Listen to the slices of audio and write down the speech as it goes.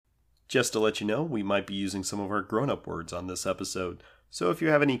Just to let you know, we might be using some of our grown-up words on this episode, so if you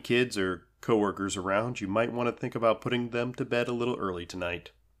have any kids or coworkers around, you might want to think about putting them to bed a little early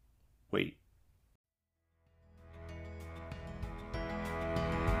tonight. Wait.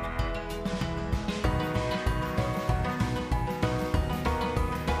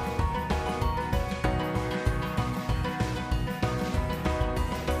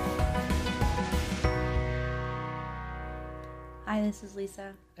 Hi, this is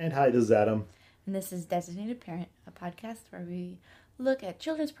Lisa. And hi, this is Adam. And this is Designated Parent, a podcast where we look at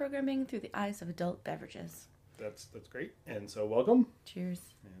children's programming through the eyes of adult beverages. That's great. And so welcome. Cheers.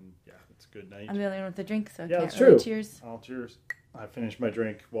 And yeah, it's a good night. I'm the only one with the drink, so I yeah, can't it's really true. cheers. I'll cheers. I finished my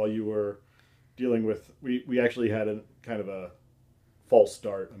drink while you were dealing with... We actually had a kind of a false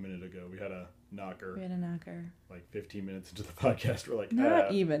start a minute ago. We had a knocker. We had a knocker. Like 15 minutes into the podcast, we're like...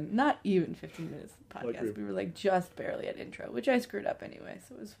 Not even 15 minutes of the podcast. Like we were like just barely at intro, which I screwed up anyway,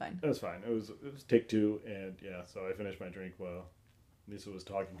 so it was fine. It was fine. It was take two, and yeah, so I finished my drink while Lisa was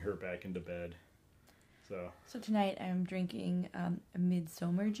talking her back into bed. So tonight I'm drinking a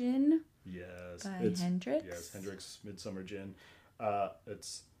Midsummer Gin. Yes. By Hendrick's. Yes, Hendrick's Midsummer Gin.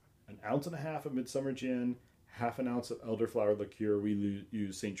 It's 1.5 ounces of Midsummer Gin, 1/2 ounce of elderflower liqueur. We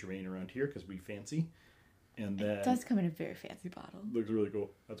use Saint Germain around here because we fancy. And then It does come in a very fancy bottle. Looks really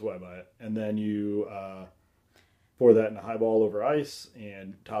cool. That's why I buy it. And then you pour that in a highball over ice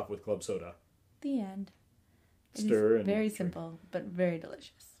and top with club soda. The end. Stir and very drink. simple, but very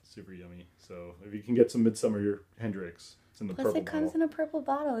delicious. Super yummy. So if you can get some Midsummer Hendrick's, it's in the Plus, purple it comes bottle. in a purple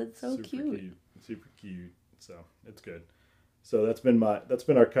bottle. It's so Super cute. Super cute. So it's good. So that's been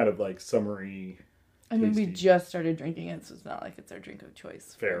our kind of like summary. I mean, we tasty. just started drinking it, so it's not like it's our drink of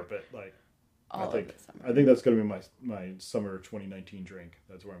choice. Fair, but like All I think of the summer. I think that's gonna be my summer 2019 drink.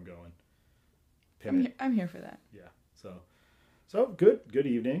 That's where I'm going. I'm here for that. Yeah. So good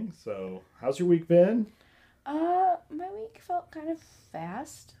evening. So how's your week been? My week felt kind of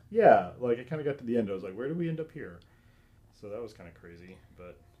fast. Yeah, like I kind of got to the end. I was like, where did we end up here? So that was kind of crazy,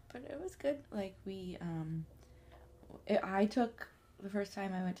 but it was good. Like I took the first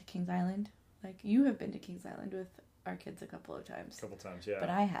time I went to Kings Island. Like you have been to Kings Island with our kids a couple of times. yeah. But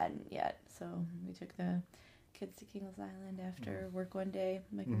I hadn't yet. So we took the kids to Kings Island after work one day,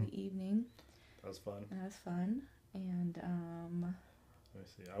 like in the evening. That was fun. And that was fun. And Let me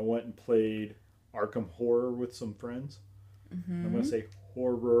see. I went and played Arkham Horror with some friends. I'm going to say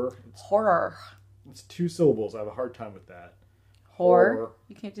horror. horror. It's 2 syllables. I have a hard time with that. Horror.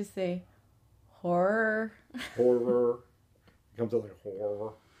 You can't just say horror. Horror. It comes out like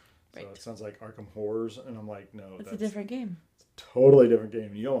horror. Right. So it sounds like Arkham Horrors, and I'm like, no, It's a different game. It's a totally different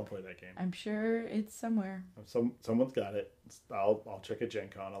game. You don't want to play that game. I'm sure it's somewhere. Someone's got it. I'll check at Gen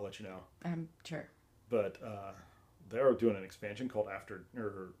Con. I'll let you know. I'm sure. But they're doing an expansion called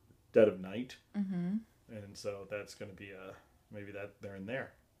Dead of Night. Mm-hmm. And so that's going to be maybe that they're in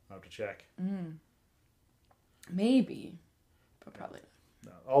there. I'll have to check. Maybe, but probably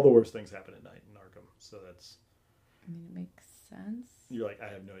not. No, all the worst things happen at night in Arkham. So that's... I mean, it makes sense. You're like, I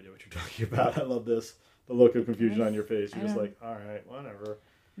have no idea what you're talking about. I love this. The look of confusion Yes, on your face. You're I just know. like, all right, whatever.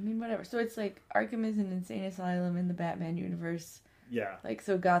 I mean, whatever. So it's like Arkham is an insane asylum in the Batman universe. Yeah. Like,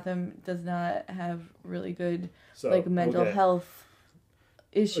 so Gotham does not have really good, So like, mental okay. health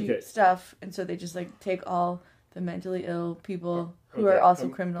issue Okay. stuff. And so they just, like, take all the mentally ill people who Okay, are also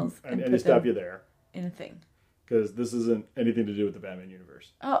criminals I and need to put stop them you there. in a thing. Because this isn't anything to do with the Batman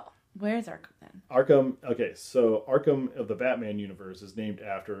universe. Oh, where's Arkham then? Arkham, okay, so Arkham of the Batman universe is named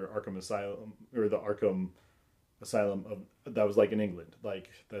after Arkham Asylum, or the Arkham Asylum that was like in England. Like,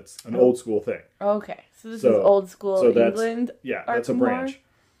 that's an old school thing. Okay, so this is So- old school so that's- England. Yeah, that's a Arkham branch. lore?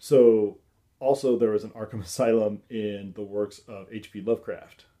 So, also there was an Arkham Asylum in the works of H.P.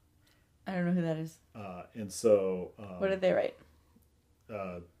 Lovecraft. I don't know who that is. And so... What did they write?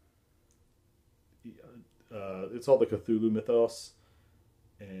 It's all the Cthulhu mythos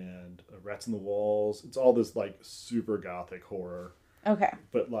and Rats in the Walls. It's all this like super gothic horror, Okay.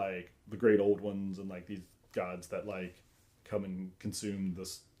 but like the great old ones and like these gods that like come and consume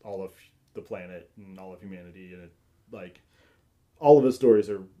all of the planet and all of humanity, and it like all of his stories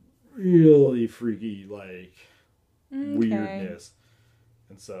are really freaky, like weirdness,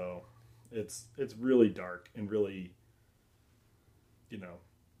 and so it's really dark and really,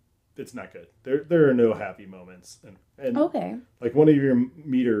 it's not good. There are no happy moments, and Okay. like one of your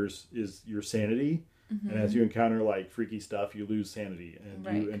meters is your sanity, and as you encounter like freaky stuff, you lose sanity and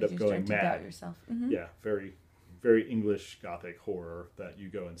Right, you end 'cause up start going to doubt mad. yourself. Yeah, very, very English Gothic horror that you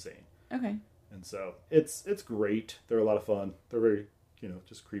go insane. Okay. And so it's great. They're a lot of fun. They're very,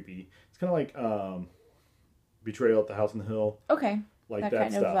 just creepy. It's kind of like Betrayal at the House on the Hill. Okay. like that that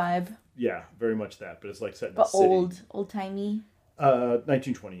kind stuff. of vibe. Yeah, very much that. But it's like set in But a city. old timey.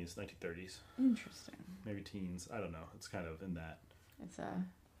 1920s, 1930s, Interesting. maybe teens. I don't know. It's kind of in that. It's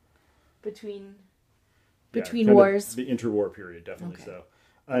between Yeah, between kind of wars. the interwar period, definitely Okay. so.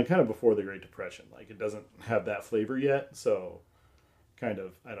 And kind of before the Great Depression. Like, it doesn't have that flavor yet, so kind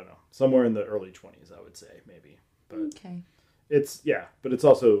of, I don't know, somewhere in the early 20s, I would say, maybe. But Okay. it's, yeah, but it's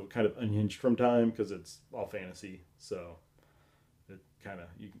also kind of unhinged from time because it's all fantasy, so it kind of,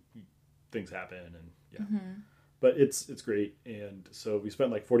 things happen, and yeah. Mm-hmm. But it's great, and so we spent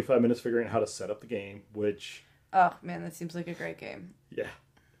like 45 minutes figuring out how to set up the game, which, Oh man, that seems like a great game. yeah.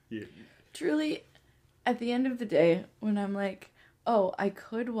 You, Truly, at the end of the day, when I'm like, oh, I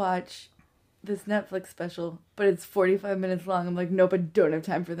could watch this Netflix special, but it's 45 minutes long, I'm like, nope, I don't have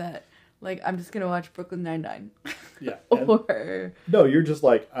time for that. Like, I'm just gonna watch Brooklyn Nine-Nine. yeah. Or No, you're just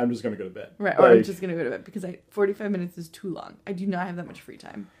like, I'm just going to go to bed. right, or I'm Like, just gonna go to bed because 45 minutes is too long. I do not have that much free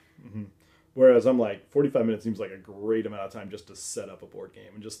time. Whereas I'm like, 45 minutes seems like a great amount of time just to set up a board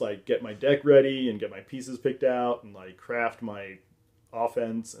game and just like get my deck ready and get my pieces picked out and like craft my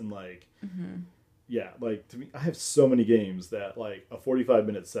offense and like, yeah, like to me, I have so many games that like a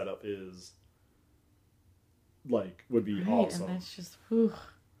 45-minute setup is like, would be Right, awesome. and that's just, whew.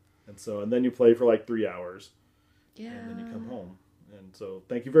 And then you play for like 3 hours Yeah. and then you come home. And so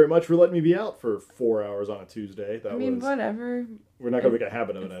thank you very much for letting me be out for 4 hours on a Tuesday. That I mean, was, whatever. we're not going to make a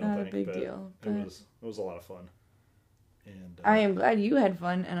habit of it, It's I don't not a think. big but deal, but- it was a lot of fun. And I am glad you had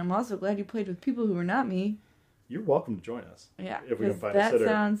fun, and I'm also glad you played with people who were not me. you're welcome to join us. Yeah, If we can 'cause find a that sitter.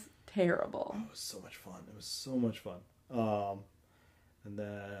 sounds terrible. Oh, it was so much fun. It was so much fun. And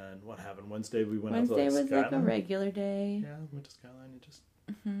then what happened? Wednesday we went Wednesday out to was like a Skyline. regular day. Yeah, we went to Skyline and just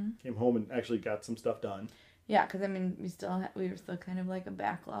came home and actually got some stuff done. Yeah, because I mean, we were still kind of like a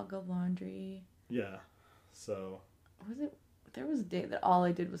backlog of laundry. Yeah. So Was it? There was a day that all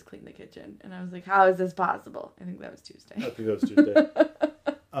I did was clean the kitchen, and I was like, "How is this possible?" I think that was I Tuesday. think that was Tuesday.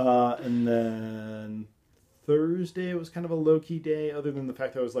 And then Thursday it was kind of a low key day, other than the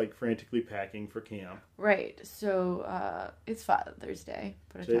fact that I was like frantically packing for camp. Right. So it's Father's Day.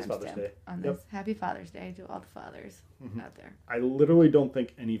 Put a Today's Father's timestamp Day. on Yep. this. Happy Father's Day to all the fathers out there. I literally don't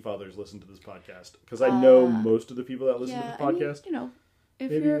think any fathers listen to this podcast because I know most of the people that listen Yeah, to the I mean, podcast. you know,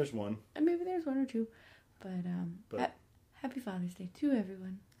 if Maybe you're there's one. maybe there's one or two, but But- Happy Father's Day to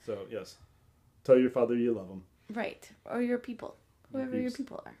everyone. So yes, tell your father you love him. Right, or your people, whoever your Peeps.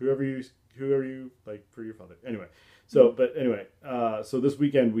 people are. Whoever you like for your father. Anyway, so so this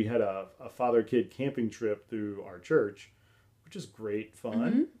weekend we had a father-kid camping trip through our church, which is great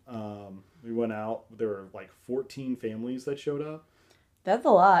fun. We went out. There were like 14 families that showed up. That's a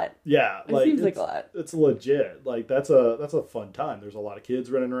lot. Yeah, It seems like it's- a lot. It's legit. Like that's a fun time. There's a lot of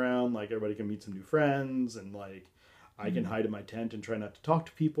kids running around. Like everybody can meet some new friends, and like I can hide in my tent and try not to talk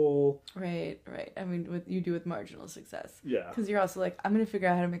to people. Right. I mean, what you do with marginal success. Yeah. Because you're also like, I'm gonna figure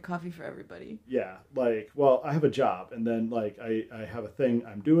out how to make coffee for everybody. Yeah, like, well, I have a job, and then, like, I have a thing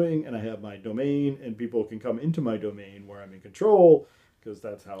I'm doing, and I have my domain, and people can come into my domain where I'm in control, because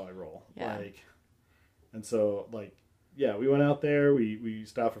that's how I roll. Yeah. Like, and so, like, yeah, we went out there, we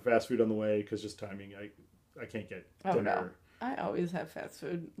stopped for fast food on the way, because just timing, I can't get Oh dinner, no, I always have fast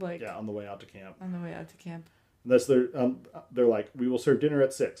food like yeah, on the way out to camp. on the way out to camp. Unless they're like, we will serve dinner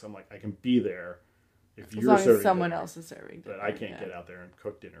at 6. I'm like, I can be there if As you're long serving as someone dinner. else is serving dinner. But I can't yeah. get out there and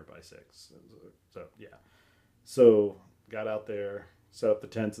cook dinner by 6. So yeah. So got out there, set up the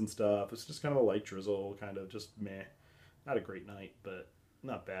tents and stuff. It's just kind of a light drizzle, kind of just meh. Not a great night, but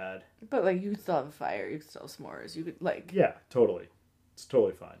not bad. But like, you could still have a fire. You could still have s'mores. You could like. Yeah, totally. It's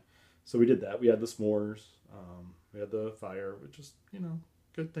totally fine. So we did that. We had the s'mores. We had the fire, which is,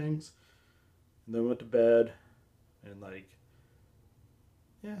 good things. And then went to bed. And like,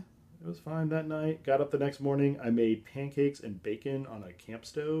 yeah, it was fine that night. Got up the next morning. I made pancakes and bacon on a camp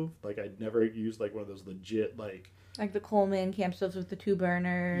stove. Like, I'd never used like one of those legit like Like the Coleman camp stoves with the 2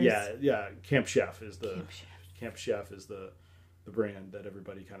 burners. yeah. Camp Chef is the Camp Chef. Camp Chef is the brand that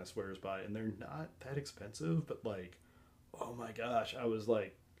everybody kind of swears by, and they're not that expensive. But like, oh my gosh,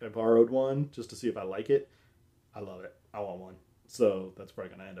 I borrowed one just to see if I like it. I love it. I want one. So that's probably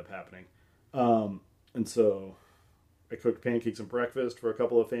going to end up happening. And so I cooked pancakes and breakfast for a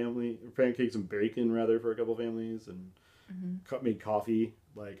couple of pancakes and bacon rather for a couple of families, and made coffee.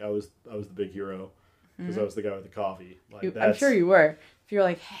 Like I was the big hero because I was the guy with the coffee. Like I'm sure you were. If you're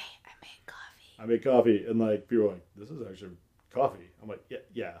like, hey, I made coffee. I made coffee, and like people were like, "This is actually coffee." I'm like,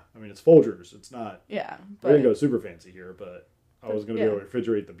 "Yeah." I mean, it's Folgers. It's not. Yeah, I but didn't go super fancy here, but I wasn't going to yeah. be able to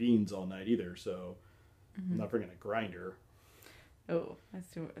refrigerate the beans all night either. So I'm not bringing a grinder. Oh,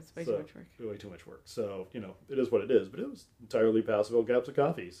 that's way So, too much work. way too much work. So, it is what it is. But it was entirely passable cups of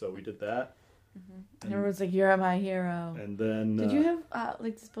coffee. So we did that. And everyone's like, "You're my hero." And then... Did you have,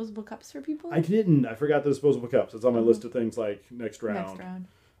 like, disposable cups for people? I didn't. I forgot the disposable cups. It's on my list of things like next round. Next round.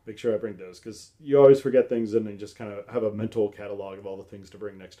 Make sure I bring those. Because you always forget things and then you just kind of have a mental catalog of all the things to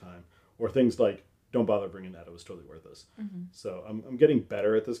bring next time. Or things like, don't bother bringing that. It was totally worth this. So I'm getting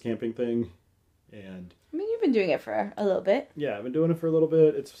better at this camping thing. And I mean, you've been doing it for a little bit. yeah, I've been doing it for a little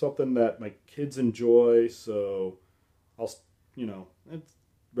bit. It's something that my kids enjoy. So it's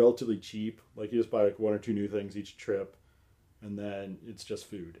relatively cheap. Like you just buy like 1 or 2 new things each trip. And then it's just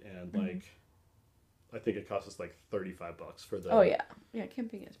food. And like, I think it costs us like $35 for the... Oh, yeah. Yeah,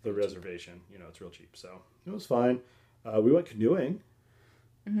 camping is the pretty reservation. It's real cheap. So it was fine. We went canoeing.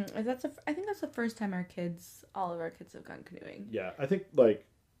 cheap. I think that's the first time all of our kids have gone canoeing. Yeah, I think like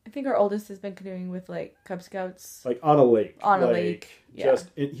I think our oldest has been canoeing with, like, Cub Scouts. like on a lake. On a lake, yeah.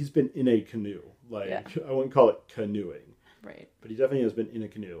 He's been in a canoe. Like, Yeah. I wouldn't call it canoeing, Right. but he definitely has been in a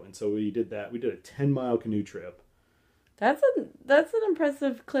canoe. And so we did that. We did a 10-mile canoe trip. That's an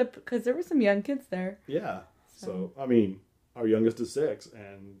impressive clip, because there were some young kids there. Yeah. So I mean, our youngest is 6,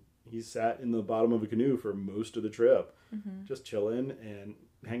 and he sat in the bottom of a canoe for most of the trip, just chilling and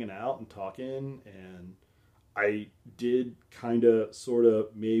hanging out and talking. And I did kind of, sort of,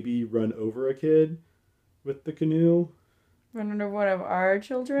 maybe run over a kid with the canoe. Run under one of our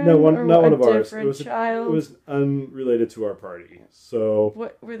children? No, or not one a of ours. different child? It was unrelated to our party. So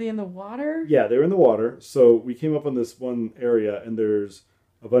What, were they in the water? yeah, they were in the water. So we came up on this one area, and there's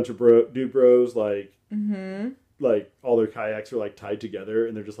a bunch of dude bros, like like all their kayaks are like tied together,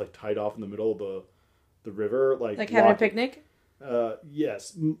 and they're just like tied off in the middle of the river, like Having a locked- picnic?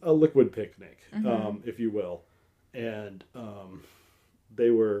 Yes, a liquid picnic, if you will. And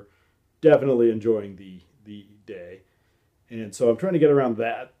they were definitely enjoying the day. And so I'm trying to get around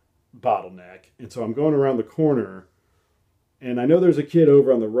that bottleneck. And so I'm going around the corner, and I know there's a kid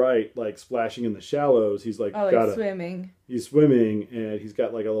over on the right, like splashing in the shallows. He's like, Swimming. He's swimming, and he's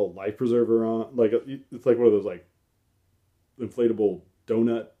got like a little life preserver on. Like it's like one of those like inflatable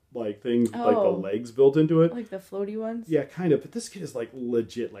donut like things, like the legs built into it. Like the floaty ones? Yeah, kind of. But this kid is like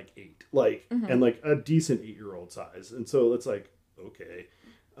legit like 8, like and like a decent 8-year-old size. And so it's like, okay,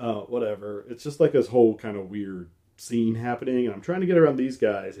 whatever. It's just like this whole kind of weird scene happening, and I'm trying to get around these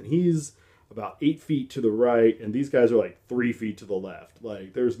guys, and he's about 8 feet to the right, and these guys are like 3 feet to the left.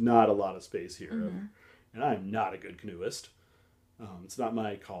 Like there's not a lot of space here, and I'm not a good canoeist. It's not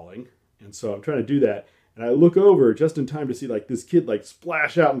my calling, and so I'm trying to do that. And I look over just in time to see like this kid like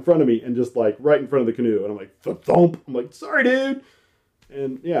splash out in front of me and just like right in front of the canoe. And I'm like, thump. I'm like, sorry, dude.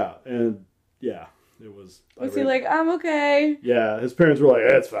 And yeah, it was. Was he like, I'm okay? Yeah, his parents were like,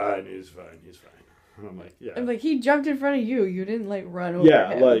 that's fine. He's fine. And I'm like, yeah. And like he jumped in front of you. You didn't like run over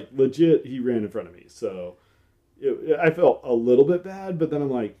Yeah, him. like legit, he ran in front of me. So I felt a little bit bad, but then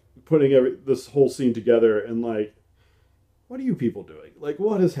I'm like putting this whole scene together and like, what are you people doing? Like,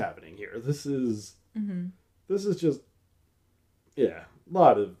 what is happening here? This is just, a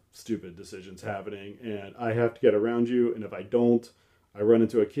lot of stupid decisions happening, and I have to get around you, and if I don't, I run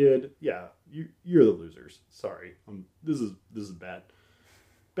into a kid. Yeah, you're the losers. Sorry. This is bad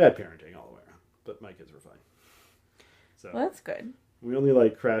parenting all the way around, but my kids were fine. So well, that's good. we only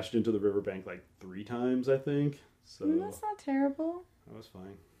like crashed into the riverbank like 3 times, I think. So That's not terrible. that was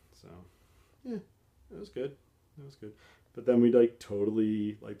fine. So yeah, it was good. But then we like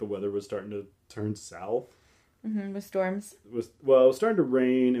totally, like the weather was starting to turn south. With storms. It was starting to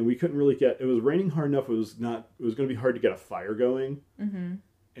rain, and we couldn't really it was raining hard enough. It was going to be hard to get a fire going.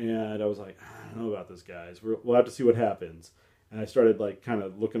 And I was like, I don't know about this, guys. We'll have to see what happens. And I started like kind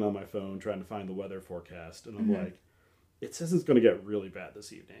of looking on my phone, trying to find the weather forecast. And I'm like, it says it's going to get really bad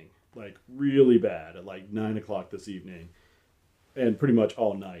this evening, like really bad at like 9 o'clock this evening, and pretty much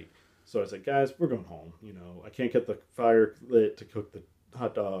all night. So I said, guys, we're going home. I can't get the fire lit to cook the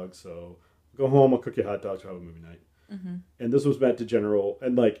hot dogs, so go home. I'll cook you hot dogs. We'll have a movie night. And this was meant to general,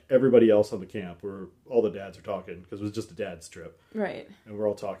 and like everybody else on the camp, where all the dads are talking, because it was just a dad's trip. Right. And we're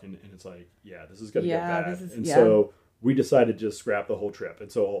all talking, and it's like, yeah, this is going to get bad. And so we decided to just scrap the whole trip.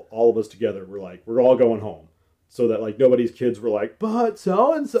 And so all of us together were like, we're all going home. So that like nobody's kids were like, but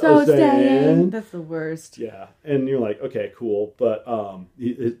so-and-so staying. That's the worst. Yeah. And you're like, okay, cool. But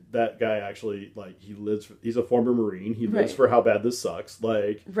that guy actually, like, he's a former Marine. He lives for how bad this sucks.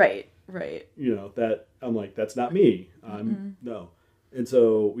 Like, Right. that I'm like, that's not me. No. And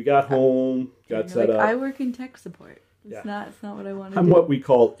so we got home, got set up. I work in tech support. It's not what I want to do. I'm what we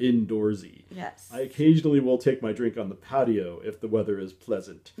call indoorsy. Yes. I occasionally will take my drink on the patio if the weather is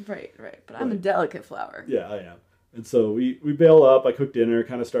pleasant. Right. But I'm a delicate flower. Yeah, I am. And so we bail up. I cook dinner,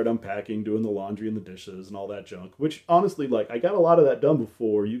 kind of start unpacking, doing the laundry and the dishes and all that junk. Which honestly, like, I got a lot of that done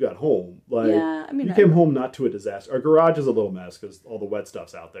before you got home. Like, Yeah, I mean, you came home not to a disaster. Our garage is a little mess because all the wet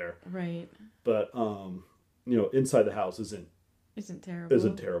stuff's out there. Right. But inside the house isn't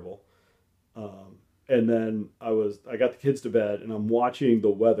terrible. And then I got the kids to bed and I'm watching the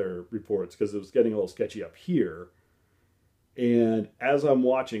weather reports because it was getting a little sketchy up here. And as I'm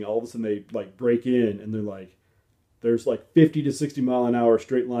watching, all of a sudden they like break in and they're like, there's like 50 to 60 mile an hour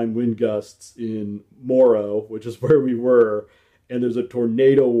straight line wind gusts in Morrow, which is where we were. And there's a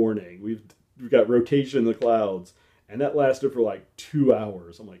tornado warning. We've got rotation in the clouds. And that lasted for like 2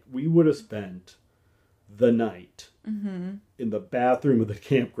 hours. I'm like, we would have spent the night in the bathroom of the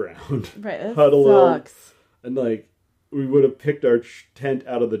campground. Right, that huddle sucks. and like, we would have picked our tent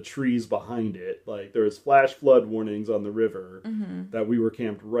out of the trees behind it. Like, there was flash flood warnings on the river that we were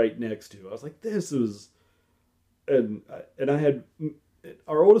camped right next to. I was like, this is... And I had...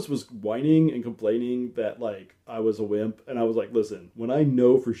 Our oldest was whining and complaining that, like, I was a wimp. And I was like, listen, when I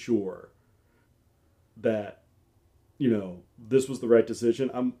know for sure that, this was the right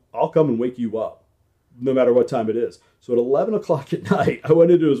decision, I'll come and wake you up, no matter what time it is. So at 11 o'clock at night, I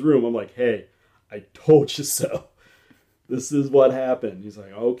went into his room. I'm like, hey, I told you so. This is what happened. He's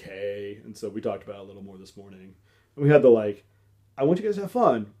like, okay. And so we talked about it a little more this morning. And we had the, like, I want you guys to have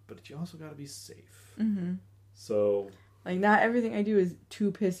fun, but you also got to be safe. Mm-hmm. So... Like, not everything I do is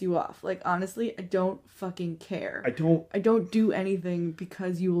to piss you off. Like, honestly, I don't fucking care. I don't do anything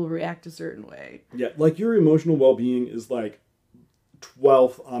because you will react a certain way. Yeah, like, your emotional well-being is, like,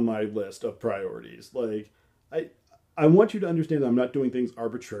 12th on my list of priorities. Like, I want you to understand that I'm not doing things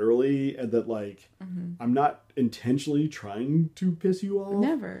arbitrarily and that, like, I'm not intentionally trying to piss you off.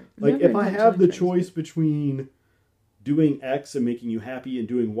 Never. Like, Never if I have the choice between doing X and making you happy and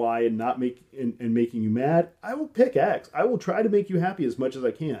doing Y and not making you mad, I will pick X. I will try to make you happy as much as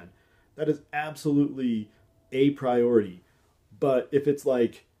I can. That is absolutely a priority. But if it's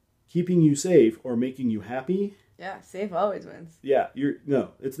like keeping you safe or making you happy, yeah, safe always wins. Yeah,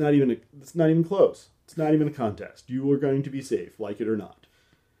 it's not even close. It's not even a contest. You are going to be safe, like it or not.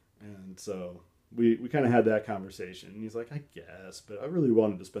 And so we kind of had that conversation. And he's like, I guess, but I really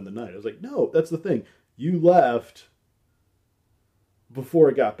wanted to spend the night. I was like, no, that's the thing. You left before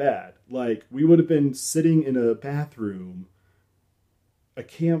it got bad. Like, we would have been sitting in a bathroom, a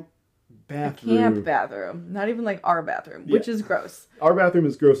camp bathroom. Not even like our bathroom, Yeah. which is gross. Our bathroom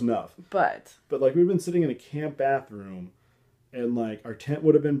is gross enough. But like, we've been sitting in a camp bathroom and like our tent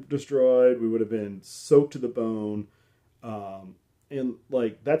would have been destroyed. We would have been soaked to the bone. And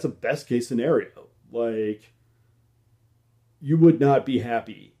like, that's a best case scenario. Like, you would not be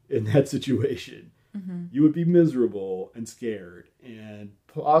happy in that situation. Mm-hmm. You would be miserable and scared and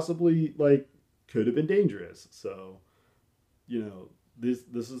possibly like could have been dangerous. So,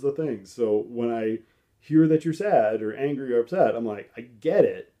 this is the thing. So when I hear that you're sad or angry or upset, I'm like, I get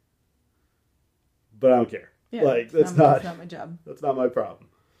it, but I don't care. yeah, Like, that's not my job. That's not my problem.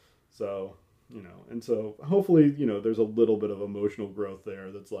 So, and so hopefully, there's a little bit of emotional growth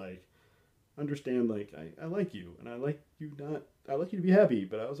there that's like, understand, like, I like you and I like you to be happy,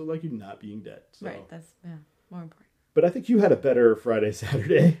 but I also like you not being dead. So. Right, that's more important. But I think you had a better Friday,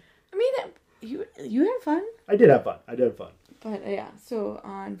 Saturday. I mean, you had fun. I did have fun. But yeah, so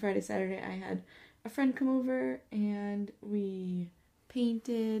on Friday, Saturday, I had a friend come over and we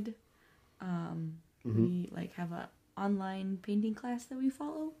painted. We like have a online painting class that we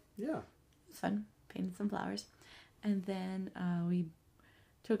follow. Yeah. It was fun. Painted some flowers. And then we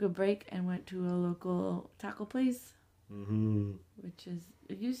took a break and went to a local taco place. Mm-hmm. Which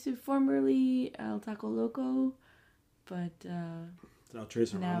it used to formerly El Taco Loco, but Now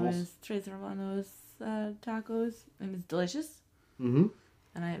Tres now Hermanos. it's Tres Hermanos tacos, and it's delicious. Mm-hmm.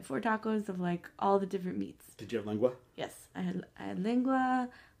 And I had 4 tacos of like all the different meats. Did you have lengua? Yes, I had lengua,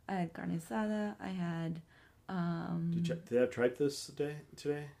 I had carne asada, I had. Did they have tripe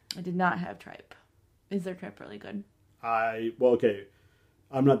today? I did not have tripe. Is their tripe really good? Okay.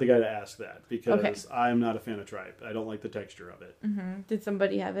 I'm not the guy to ask that because Okay. I'm not a fan of tripe. I don't like the texture of it. Mm-hmm. Did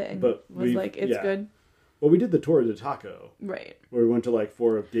somebody have it and But was like, it's good? Well, we did the tour of the taco. Right. Where we went to like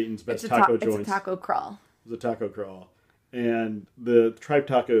 4 of Dayton's best taco joints. It's a taco crawl. It was a taco crawl. And the tripe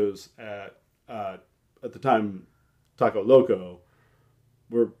tacos at the time, Taco Loco,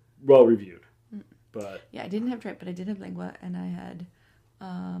 were well reviewed. But yeah, I didn't have tripe, but I did have lengua, and I had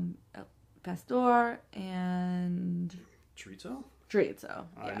El Pastor and chorizo? chorizo.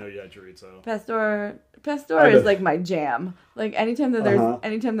 Yeah. I know you had chorizo. Pastor is like my jam. Like anytime that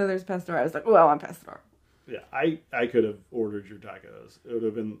there's pastor, I was like, oh, I want pastor. Yeah, I could have ordered your tacos. It would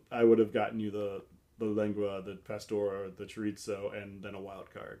have been. I would have gotten you the the lengua, the pastora, the chorizo, and then a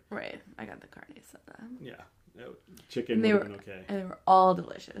wild card. Right. I got the carne asada. Yeah. Chicken And would they have were been okay. and they were all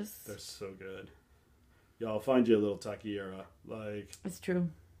delicious. They're so good. Y'all find you a little taqueria. Like, It's true.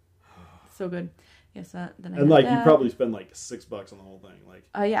 So good. Yes, then I and had like that. you probably spend like $6 on the whole thing. Like,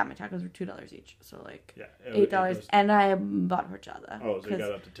 Yeah, my tacos were $2 each, so like yeah, $8, and I bought horchata. Oh, so you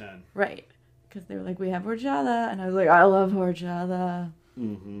got up to 10. Right, because they were like, we have horchata, and I was like, I love horchata.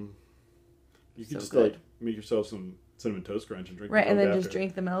 Mm-hmm. You could So just good. like make yourself some cinnamon toast crunch and drink. Right, the and milk then after. just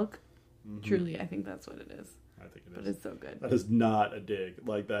drink the milk. Mhm. Truly, I think that's what it is. I think it But is. it's so good. That is not a dig.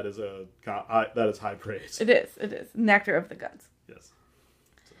 Like that is that is high praise. It is. It is nectar of the gods. Yes.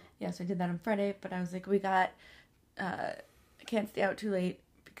 Yeah, so I did that on Friday, but I was like, I can't stay out too late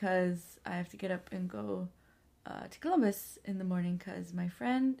because I have to get up and go to Columbus in the morning because my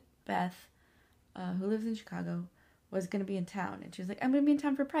friend Beth, who lives in Chicago, was going to be in town. And she was like, I'm going to be in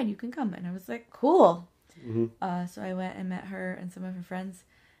town for Pride. You can come. And I was like, cool. Mm-hmm. So I went and met her and some of her friends,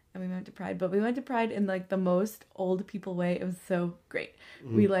 and we went to Pride. But we went to Pride in like the most old people way. It was so great.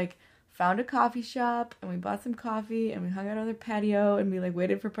 Mm-hmm. We like found a coffee shop and we bought some coffee and we hung out on their patio and we like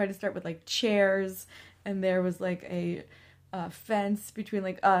waited for Pride to start with like chairs, and there was like a fence between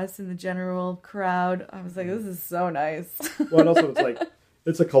like us and the general crowd. I was like, this is so nice. Well, and also it's like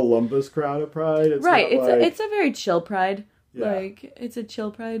it's a Columbus crowd at Pride. It's right. not It's a very chill Pride. Yeah. Like it's a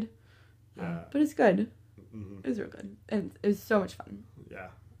chill Pride. Yeah. But it's good. Mm-hmm. It was real good. And it was so much fun. Yeah.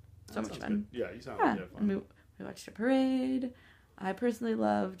 So That much sounds fun. good. Yeah, you sound Yeah. like you had And fun. we watched a parade. I personally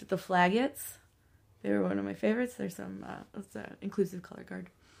loved the Flaggets. They were one of my favorites. There's some it's an inclusive color guard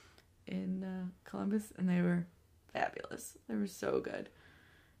in Columbus, and they were fabulous. They were so good.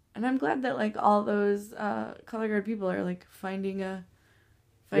 And I'm glad that like all those color guard people are like finding a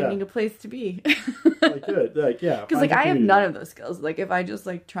place to be. Like good. Like yeah. Because find like your I have community. none of those skills. Like if I just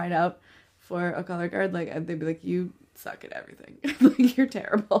like tried out for a color guard, like they'd be like, you suck at everything. Like you're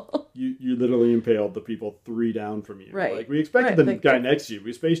terrible. You literally impaled the people 3 down from you. Right. Like we expected Right, the like- guy next to you.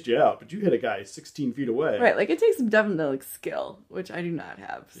 We spaced you out, but you hit a guy 16 feet away. Right, like it takes some definite like skill, which I do not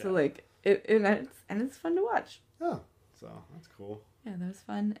have. So Yeah. like it's fun to watch. Oh, so that's cool. Yeah, that was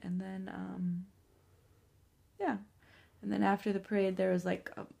fun. And then and then after the parade there was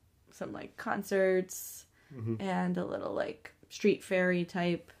like some like concerts Mm-hmm. and a little like street fairy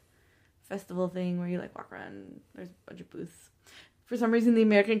type festival thing where you like walk around. There's a bunch of booths. For some reason the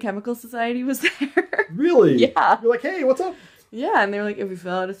American Chemical Society was there. Really? Yeah. You're like, hey, what's up? Yeah, and they were like, if we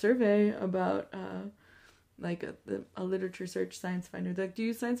fill out a survey about like a literature search Science Finder, they're like, do you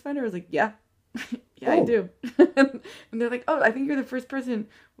use Science Finder? I was like, yeah. Yeah, I Oh. do. And they're like, oh, I think you're the first person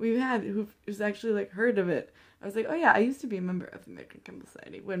we've had who's actually like heard of it. I was like, oh yeah, I used to be a member of the American Chemical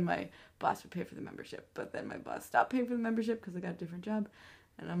Society when my boss would pay for the membership, but then my boss stopped paying for the membership because I got a different job.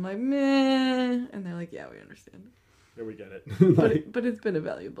 And I'm like, meh. And they're like, yeah, we understand. Here we get it. But it's been a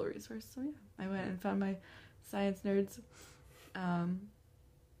valuable resource. So yeah, I went and found my science nerds.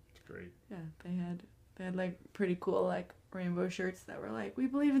 It's great. Yeah, they had like pretty cool like rainbow shirts that were like, we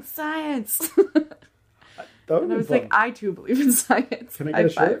believe in science. That would And I be was fun. like, I too believe in science. Can I High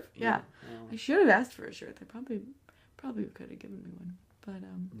get a five. shirt? Yeah. Oh, I should have asked for a shirt. They probably could have given me one. But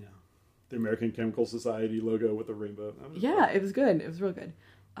yeah. The American Chemical Society logo with the rainbow. That was yeah, fun. it was good. It was real good.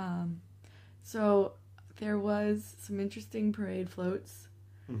 So there was some interesting parade floats.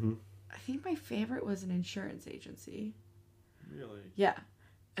 Mm-hmm. I think my favorite was an insurance agency. Really? Yeah.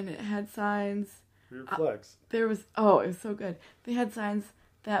 And it had signs. Weird flex. There was, oh, it was so good. They had signs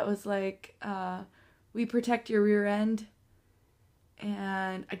that was like, we protect your rear end.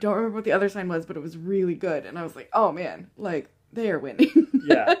 And I don't remember what the other sign was, but it was really good. And I was like, oh man, like, they are winning.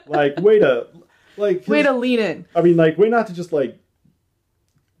 Yeah. Like, way to lean in. I mean, like, way not to just, like,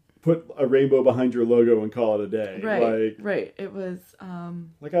 put a rainbow behind your logo and call it a day. Right, right. It was,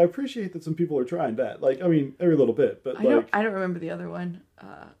 Like, I appreciate that some people are trying that. Like, I mean, every little bit, but, like... I don't remember the other one,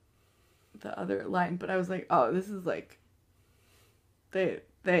 the other line, but I was like, oh, this is like, they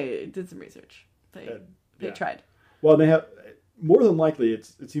did some research. They tried. Well, they have... More than likely,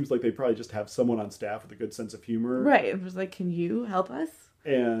 it seems like they probably just have someone on staff with a good sense of humor. Right. It was like, can you help us?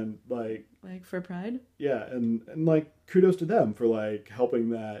 And, like... Like, for Pride? Yeah, and like, kudos to them for, like, helping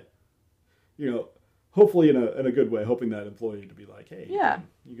that, you know, hopefully in a good way, helping that employee to be like, hey, Yeah.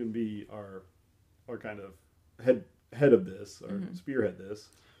 you can be our kind of head of this, or spearhead this.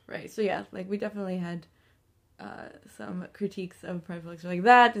 Right. So, yeah, like, we definitely had some critiques of Pride flags. Like,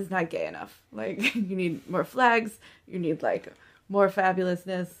 that is not gay enough. Like, you need more flags. You need, like, more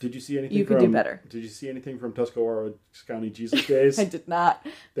fabulousness. Did you see anything You could do better. Did you see anything from Tuscarora County Jesus Days? I did not.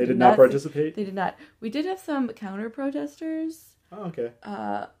 They did not participate? They did not. We did have some counter protesters. Oh, okay.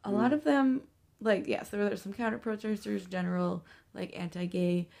 A lot of them like, yes, there were some counter protesters, general, like,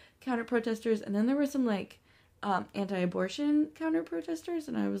 anti-gay counter protesters, and then there were some, like, anti-abortion counter protesters,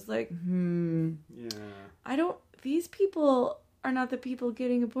 and I was like, Yeah. These people are not the people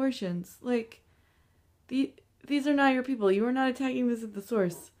getting abortions. Like, these are not your people. You are not attacking this at the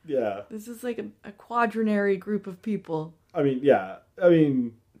source. Yeah. This is like a quaternary group of people. I mean, yeah. I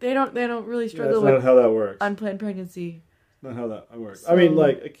mean, they don't really struggle that's not with how that works. unplanned pregnancy. Not how that works. So, I mean,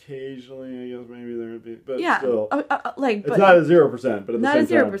 like, occasionally, I guess maybe there would be, but yeah, still, like, it's not a 0%, but at not the a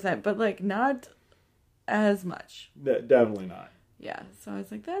same 0%, but like not as much. Definitely not. Yeah, so I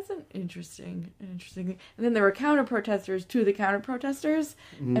was like, that's an interesting thing. And then there were counter protesters to the counter protesters,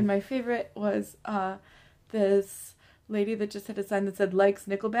 and my favorite was this lady that just had a sign that said "likes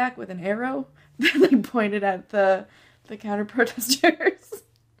Nickelback" with an arrow that like pointed at the counter protesters.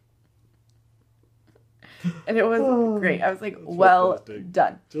 And it was great. I was like, well fantastic.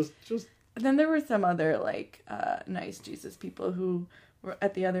 done. Just. And then there were some other like nice Jesus people who were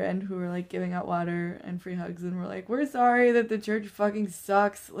at the other end who were like giving out water and free hugs and were like, we're sorry that the church fucking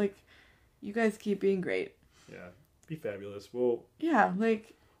sucks. Like, you guys keep being great. Yeah, be fabulous. Yeah,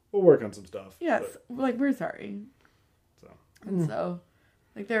 like, We'll work on some stuff. yes, like, we're sorry. So. And so,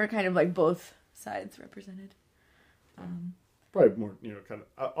 like, there were kind of like both sides represented. Probably more, kind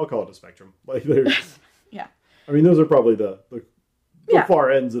of. I'll call it a spectrum. Like there's. Yeah. I mean, those are probably the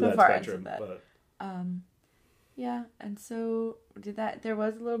far ends of the that far ends spectrum. of that. But Yeah, and so did that. There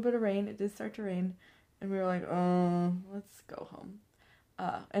was a little bit of rain. It did start to rain, and we were like, "Oh, let's go home."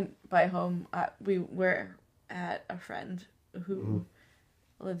 And by home, we were at a friend who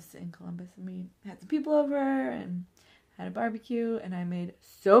lives in Columbus, and we had some people over and had a barbecue, and I made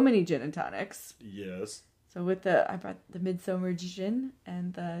so many gin and tonics. yes. So I brought the Midsummer Gin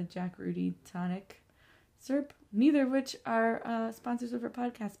and the Jack Rudy Tonic Syrup, neither of which are sponsors of our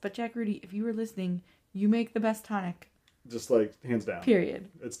podcast. But Jack Rudy, if you were listening, you make the best tonic. Just like hands down. Period.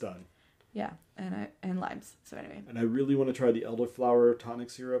 It's done. Yeah, and limes. So anyway, And I really want to try the elderflower tonic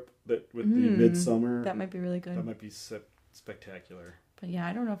syrup with the midsummer. that might be really good. That might be spectacular. But yeah,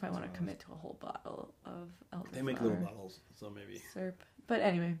 I don't know if I want to commit to a whole bottle of elderflower. They make little bottles, so maybe. syrup. But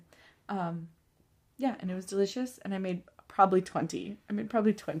anyway, yeah, and it was delicious. And I made probably 20.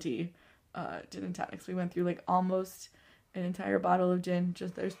 Gin and tonics. We went through like almost an entire bottle of gin.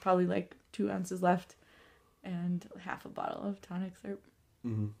 Just there's probably like 2 ounces left, and half a bottle of tonic syrup.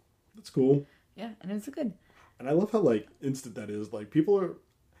 Mm-hmm. That's cool. Yeah, and it's good. And I love how like instant that is. Like people are.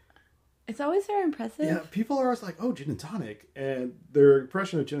 It's always very impressive. Yeah, people are always like, "Oh, gin and tonic," and their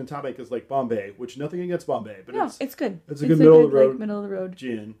impression of gin and tonic is like Bombay, which nothing against Bombay, but No, it's good. It's a good middle of the road. Like, middle of the road.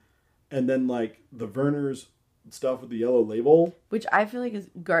 Gin, and then like the Verner's stuff with the yellow label, Which I feel like is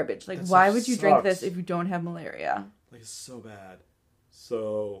garbage. Like, That why stuff would you drink this sucks. if you don't have malaria? like it's so bad.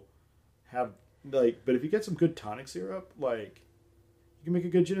 So but if you get some good tonic syrup, like you can make a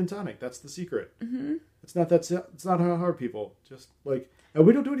good gin and tonic. That's the secret. Mm-hmm. It's not how hard, people. Just like, and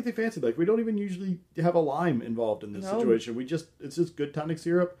we don't do anything fancy. Like we don't even usually have a lime involved in this No. situation. It's just good tonic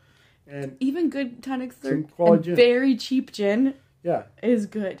syrup, and Even good tonic Some syrup quality and gin. very cheap gin yeah. is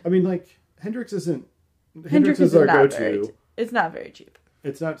good. I mean, like Hendrix isn't. Hendrix is our not go-to. It's not very cheap.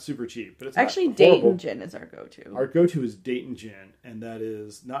 It's not super cheap, but it's Actually, not horrible. Dayton gin is our go-to. Our go-to is Dayton gin, and that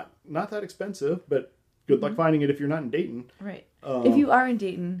is not that expensive, but good luck finding it if you're not in Dayton. Right. If you are in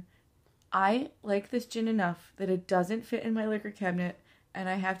Dayton, I like this gin enough that it doesn't fit in my liquor cabinet, and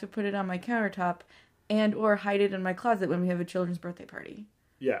I have to put it on my countertop and or hide it in my closet when we have a children's birthday party.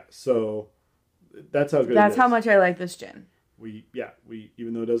 Yeah, so that's how good. That's it is. how much I like this gin. We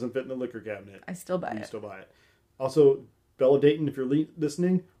even though it doesn't fit in the liquor cabinet, I still buy we it. still buy it. Also, Bella Dayton, if you're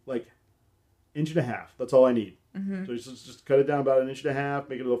listening, like 1.5 inches. That's all I need. Mm-hmm. So just cut it down about 1.5 inches,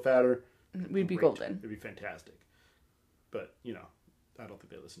 make it a little fatter. We'd be Great. golden. It'd be fantastic. But I don't think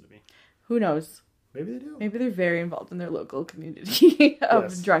they listen to me. Who knows? Maybe they do. Maybe they're very involved in their local community of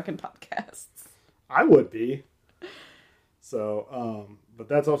Yes. drunken podcasts. I would be. So, but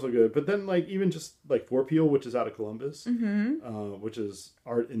that's also good. But then, like, even just like Four Peel, which is out of Columbus, which is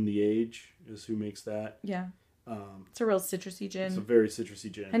Art in the Age, is who makes that. Yeah. It's a real citrusy gin. It's a very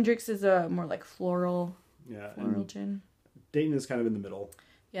citrusy gin. Hendrix is a more like floral Yeah, floral and gin. Dayton is kind of in the middle.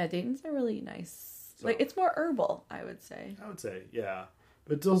 Yeah, Dayton's a really nice. So- Like, it's more herbal, I would say. I would say, yeah,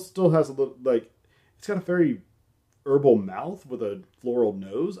 but it still has a little like it's got a very herbal mouth with a floral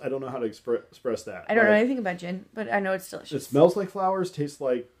nose. I don't know how to express that. I don't know Like, anything about gin, but I know it's delicious. It smells like flowers, tastes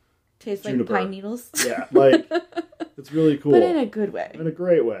like Tastes like juniper. pine needles. yeah, like it's really cool. But in a good way. In a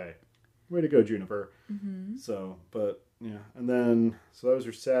great way. Way to go, Juniper. Mm-hmm. So, but Yeah, and then so that was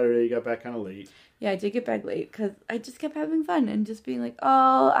your Saturday. You got back kind of late. Yeah, I did get back late because I just kept having fun and just being like,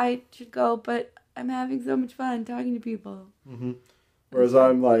 oh, I should go, but I'm having so much fun talking to people. Mm-hmm. Whereas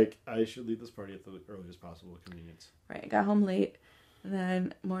I'm like, I should leave this party at the earliest possible convenience. Right, I got home late, and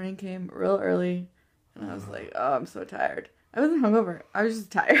then morning came real early, and I was like, oh, I'm so tired. I wasn't hungover. I was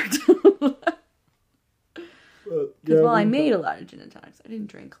just tired. Because I made a lot of gin and tonics. I didn't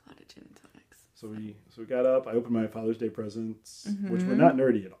drink a lot of gin and tonics. So we got up. I opened my Father's Day presents, which were not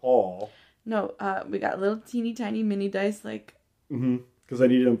nerdy at all. No, we got little teeny tiny mini dice, like. Because I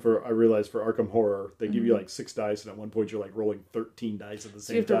needed them I realized for Arkham Horror, they give you like 6 dice, and at one point you're like rolling 13 dice at the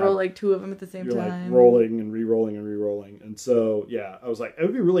same time. You have to roll like 2 of them at the same time. You're like rolling and re-rolling and re-rolling. And so, yeah, I was like, it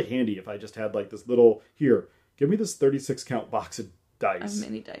would be really handy if I just had like this little, here, give me this 36 count box of dice. Of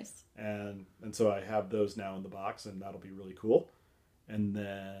mini dice. And so I have those now in the box, and that'll be really cool. And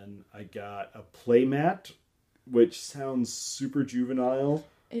then I got a playmat, which sounds super juvenile.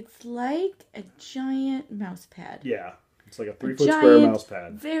 It's like a giant mouse pad. Yeah. It's like a 3-foot square mouse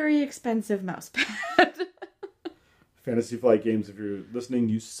pad. Very expensive mouse pad. Fantasy Flight Games, if you're listening,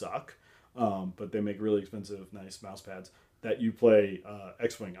 you suck. But they make really expensive, nice mouse pads that you play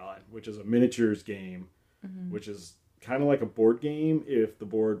X-Wing on, which is a miniatures game, which is kind of like a board game if the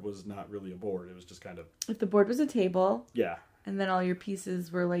board was not really a board. It was just kind of... If the board was a table. Yeah. And then all your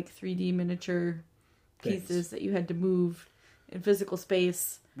pieces were like 3D miniature pieces that you had to move in physical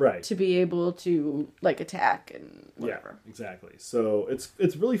space. Right. To be able to like attack and whatever. Yeah, exactly. So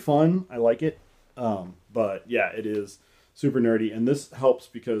it's really fun. I like it. But yeah, it is super nerdy, and this helps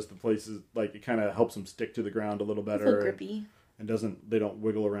because the places like it kind of helps them stick to the ground a little better. It's grippy. And they don't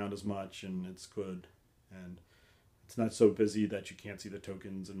wiggle around as much, and it's good. And it's not so busy that you can't see the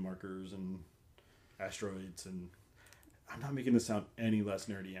tokens and markers and asteroids. And I'm not making this sound any less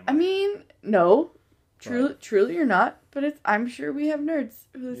nerdy, am I? I mean, no. Truly you're not, but I'm sure we have nerds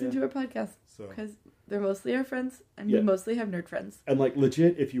who listen to our podcast because they're mostly our friends, and we mostly have nerd friends. And like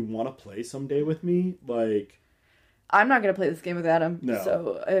legit, if you want to play someday with me, like I'm not gonna play this game with Adam. No.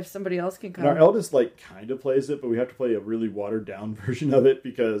 So if somebody else can come, and our eldest like kind of plays it, but we have to play a really watered down version of it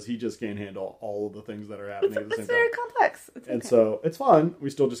because he just can't handle all of the things that are happening at the same time. It's very complex. And so it's fun. We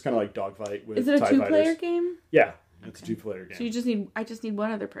still just kind of like dogfight with. Is it a TIE 2-player fighters. game? Yeah. It's a 2-player game. So I just need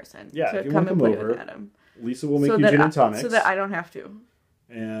one other person to come and play with Adam. Lisa will make you gin and tonics. So that I don't have to.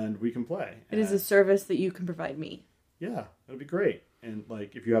 And we can play. It is a service that you can provide me. Yeah, that'd be great. And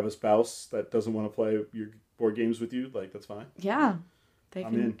like if you have a spouse that doesn't want to play your board games with you, like that's fine. Yeah. They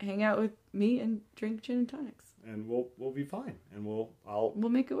can hang out with me and drink gin and tonics. And we'll be fine. And we'll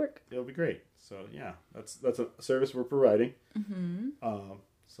make it work. It'll be great. So yeah, that's a service we're providing.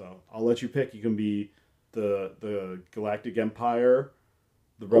 So I'll let you pick. You can be the Galactic Empire,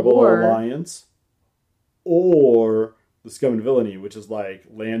 the Rebel Alliance, or the Scum and Villainy, which is like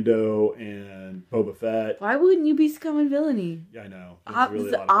Lando and Boba Fett. Why wouldn't you be Scum and Villainy? Yeah, I know.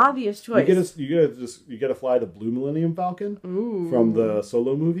 It's the obvious choice. You get to fly the Blue Millennium Falcon from the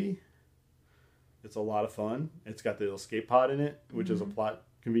Solo movie. It's a lot of fun. It's got the escape pod in it, which is a plot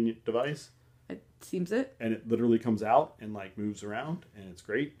convenient device. It seems it. And it literally comes out and like moves around, and it's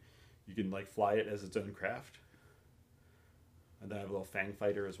great. You can like fly it as its own craft. And then I have a little Fang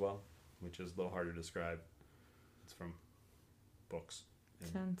Fighter as well, which is a little harder to describe. It's from books.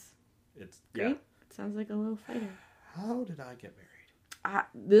 It's great. Yeah. It sounds like a little fighter. How did I get married?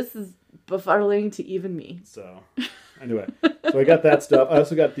 This is befuddling to even me. So, anyway. So I got that stuff. I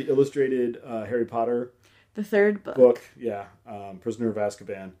also got the illustrated Harry Potter. The third book. Yeah. Prisoner of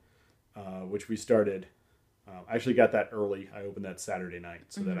Azkaban, which we started. I actually got that early. I opened that Saturday night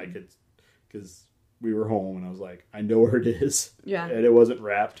so that I could, because we were home and I was like, I know where it is. Yeah. And it wasn't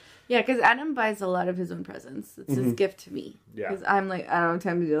wrapped. Yeah, because Adam buys a lot of his own presents. It's his gift to me. Yeah. Because I'm like, I don't have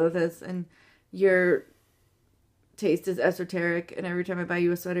time to deal with this. And your taste is esoteric. And every time I buy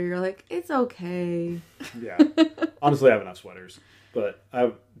you a sweater, you're like, it's okay. Yeah. Honestly, I have enough sweaters. But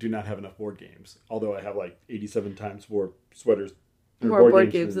I do not have enough board games. Although I have like 87 times more sweaters. More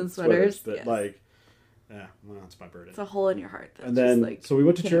board games than sweaters. But like, yeah, well, it's my burden. It's a hole in your heart. And then, just, like, so we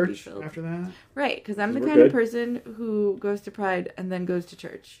went to church after that. Right, because I'm the kind of person who goes to Pride and then goes to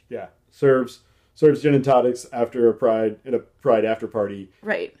church. Yeah, serves gin and tonics after a Pride after party.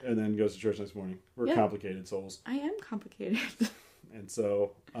 Right. And then goes to church next morning. We're complicated souls. I am complicated. And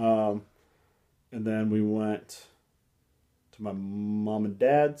so, and then we went to my mom and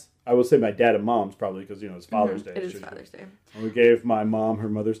dad's. I will say my dad and mom's probably because, it's Father's Day. It is Father's Day. And we gave my mom her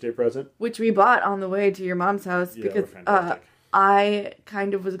Mother's Day present. Which we bought on the way to your mom's house because I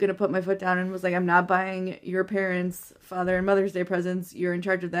kind of was going to put my foot down and was like, I'm not buying your parents' Father and Mother's Day presents. You're in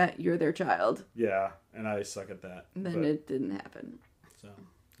charge of that. You're their child. Yeah. and I suck at that. And then it didn't happen. So,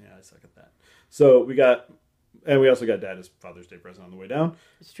 yeah, I suck at that. So we also got Dad as Father's Day present on the way down.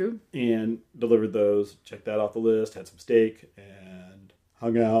 It's true. And delivered those. Checked that off the list. Had some steak and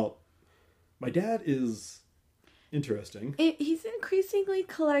hung out. My dad is interesting. He's increasingly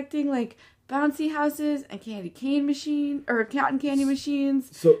collecting like bouncy houses and cotton candy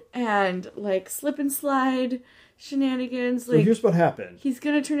machines. And like slip and slide shenanigans. So here's what happened. He's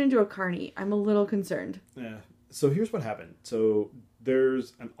gonna turn into a carny. I'm a little concerned. Yeah. So here's what happened. So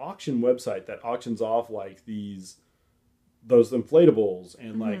there's an auction website that auctions off like those inflatables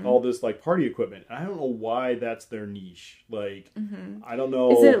and like all this like party equipment. And I don't know why that's their niche. Like, I don't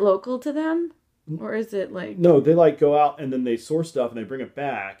know. Is it local to them? Or is it like... No, they like go out and then they source stuff and they bring it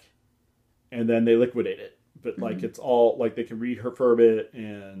back and then they liquidate it. But like it's all like they can refurb it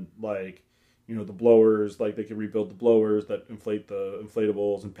and like, you know, the blowers, like they can rebuild the blowers that inflate the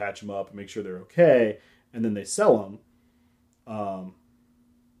inflatables and patch them up and make sure they're okay. And then they sell them on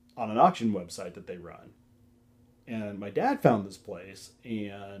an auction website that they run. And my dad found this place,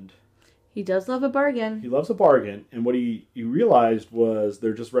 and he does love a bargain. He loves a bargain, and what he realized was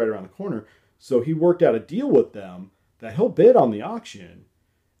they're just right around the corner. So he worked out a deal with them that he'll bid on the auction,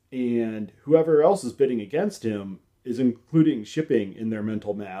 and whoever else is bidding against him is including shipping in their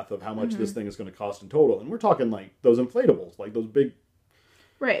mental math of how much this thing is going to cost in total. And we're talking like those inflatables, like those big...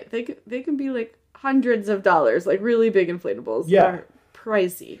 Right, they can be like hundreds of dollars, like really big inflatables. Yeah. Are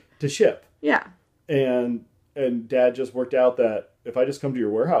pricey. To ship. Yeah. And Dad just worked out that if I just come to your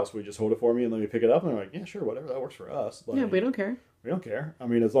warehouse, will you just hold it for me and let me pick it up? And I'm like, yeah, sure, whatever, that works for us. Like, yeah, we don't care. We don't care. I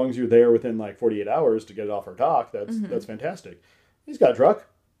mean, as long as you're there within like 48 hours to get it off our dock, that's fantastic. He's got a truck.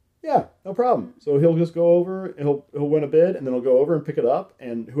 Yeah, no problem. So he'll just go over, he'll win a bid, and then he'll go over and pick it up.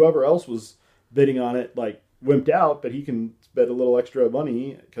 And whoever else was bidding on it, like, wimped out, but he can spend a little extra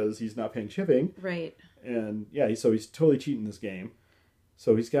money because he's not paying shipping. Right. And yeah, he's totally cheating this game.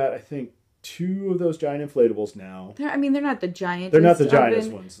 So he's got, I think, 2 of those giant inflatables now. They're not the giantest. They're not the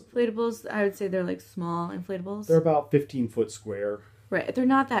giantest ones. Inflatables, I would say they're like small inflatables. They're about 15 foot square. Right. They're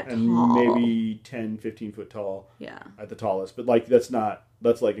not that and tall. Maybe 10, 15 foot tall. Yeah. At the tallest. But like that's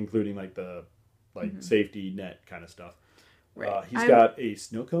like including like the safety net kind of stuff. Right. He's got a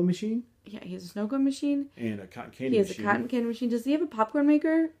snow cone machine. Yeah, he has a snow cone machine. And a cotton candy machine. He has a cotton candy machine. Does he have a popcorn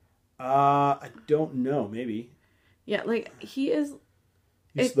maker? I don't know. Maybe. Yeah, like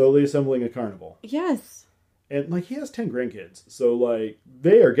He's slowly assembling a carnival. Yes. And like he has 10 grandkids, so like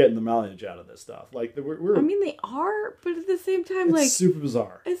they are getting the mileage out of this stuff. Like we're I mean, they are, but at the same time, it's like super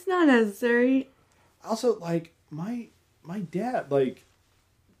bizarre. It's not necessary. Also, like my dad like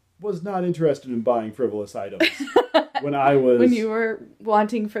was not interested in buying frivolous items when you were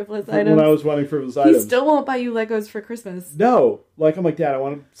wanting frivolous items. When I was wanting frivolous items, he still won't buy you Legos for Christmas. No, like I'm like, Dad, I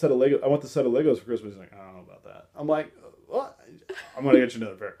want a set of Lego. I want the set of Legos for Christmas. He's like, I don't know about that. I'm like, what? I'm gonna get you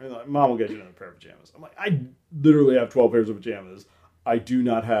another pair. And like, Mom will get you another pair of pajamas. I'm like, I literally have 12 pairs of pajamas. I do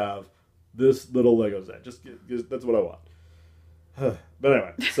not have this little Lego set. Just that's what I want. But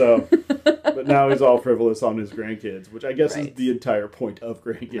anyway, so but now he's all frivolous on his grandkids, which I guess is the entire point of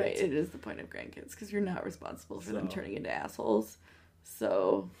grandkids. Right, it is the point of grandkids because you're not responsible for them turning into assholes.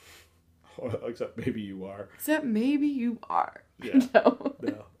 So, except maybe you are. Except maybe you are. Yeah.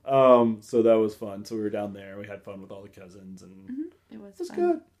 No. So that was fun. So we were down there. We had fun with all the cousins, and it was fun.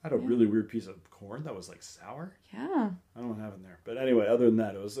 Good. I had a really weird piece of corn that was like sour. Yeah. I don't know what happened there, but anyway, other than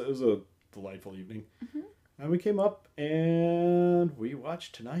that, it was a delightful evening. And we came up and we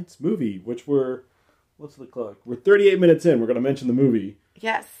watched tonight's movie, which what's the clock? We're 38 minutes in. We're going to mention the movie.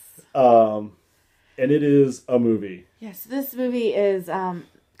 Yes. And it is a movie. Yes, this movie is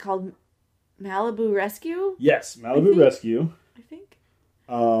called Malibu Rescue. Yes, Malibu Rescue. I think.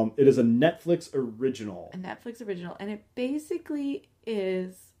 It is a Netflix original. And it basically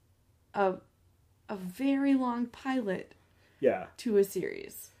is a very long pilot. Yeah. To a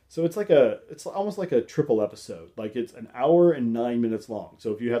series. So it's almost like a triple episode. Like it's an hour and 9 minutes long.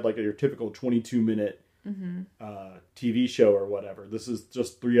 So if you had like your typical 22-minute TV show or whatever, this is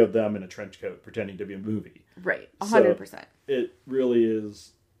just 3 of them in a trench coat pretending to be a movie. Right, 100%. So it really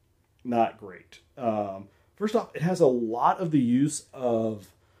is not great. First off, it has a lot of the use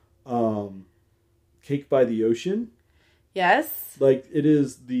of Cake by the Ocean. Yes. Like it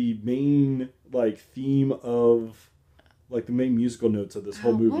is the main like theme of like the main musical notes of this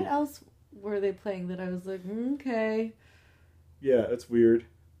whole movie. What else were they playing that I was like, okay. Yeah, it's weird.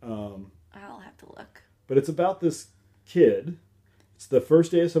 I'll have to look. But it's about this kid. It's the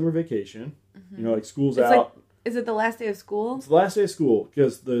first day of summer vacation. You know, like school's out. Like, is it the last day of school? It's the last day of school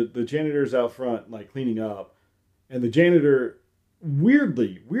because the janitor's out front like cleaning up. And the janitor,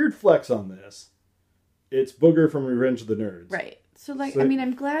 weird flex on this, It's Booger from Revenge of the Nerds. Right. So, like, I mean,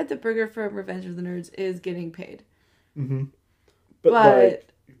 I'm glad that Booger from Revenge of the Nerds is getting paid. Mm-hmm. But like,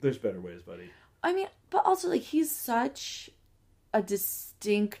 there's better ways, buddy. I mean, but also, like, he's such a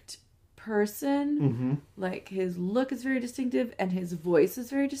distinct person. Mm-hmm. Like, his look is very distinctive and his voice is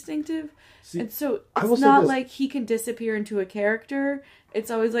very distinctive. See, and so it's not like he can disappear into a character.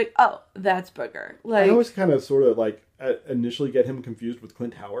 It's always like, oh, that's Booger. Like, I always kind of sort of like initially get him confused with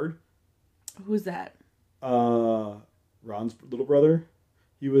Clint Howard. Who's that? Ron's little brother.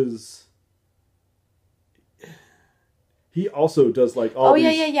 He also does like all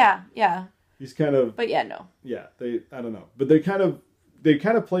these... yeah. He's kind of... But yeah, no. Yeah, I don't know. But they kind of they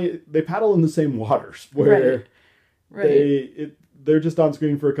paddle in the same waters where they're just on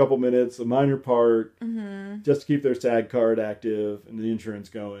screen for a couple minutes, a minor part, just to keep their SAG card active and the insurance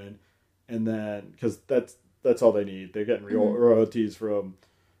going. And then, because that's all they need. They're getting royalties from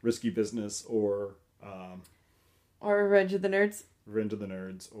Risky Business or Revenge of the Nerds. Revenge of the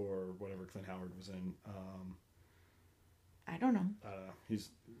Nerds or whatever Clint Howard was in. I don't know. He's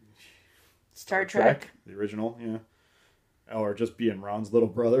Star Trek. The original, yeah. Or just being Ron's little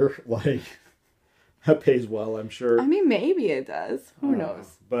brother. Like, that pays well, I'm sure. I mean, maybe it does. Who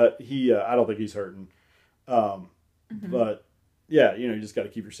knows? But he, I don't think he's hurting. But, yeah, you just got to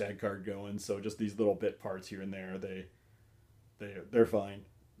keep your SAG card going. So just these little bit parts here and there, they're fine.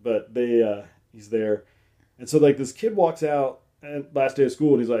 But he's there. And so, like, this kid walks out last day of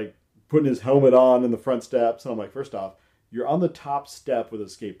school, and he's, like, putting his helmet on in the front steps. And I'm like, first off, you're on the top step with a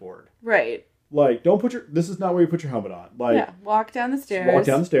skateboard. Right. Like, this is not where you put your helmet on. Like, yeah, walk down the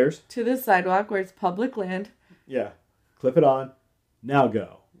stairs. To the sidewalk where it's public land. Yeah. Clip it on. Now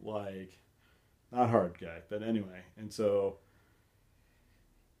go. Like, not hard, guy. But anyway. And so,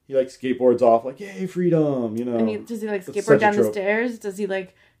 he, like, skateboards off, like, yay, freedom, I mean, does he, like, skateboard down the stairs? Does he,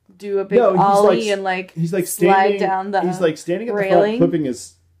 like, do a big ollie he's like slide down the He's, like, standing at the front, clipping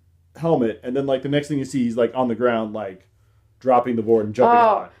his helmet, and then, like, the next thing you see, he's, like, on the ground, like, dropping the board and jumping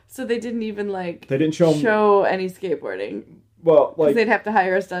on. So they didn't even, like... They didn't show any skateboarding. Well, like... Because they'd have to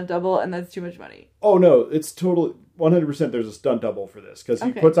hire a stunt double, and that's too much money. Oh, no. It's totally... 100% there's a stunt double for this. Because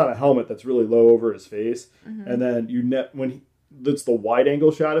he puts on a helmet that's really low over his face. And then that's the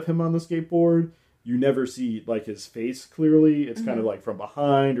wide-angle shot of him on the skateboard. You never see, like, his face clearly. It's kind of, like, from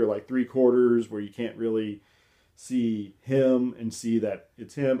behind or, like, 3/4 where you can't really see him and see that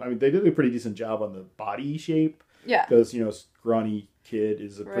it's him. I mean, they did a pretty decent job on the body shape. Yeah. Because, scrawny kid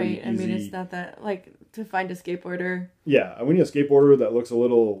is a pretty easy... I mean, it's not that, like, to find a skateboarder. Yeah, and when you have a skateboarder that looks a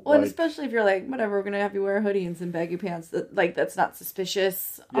little... Well, and especially if you're like, whatever, we're going to have you wear a hoodie and some baggy pants. That's not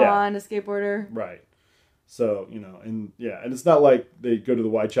suspicious on a skateboarder. Right. So, and it's not like they go to the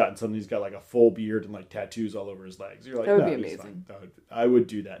wide shot and suddenly he's got, like, a full beard and, like, tattoos all over his legs. You're like, that would be amazing. I would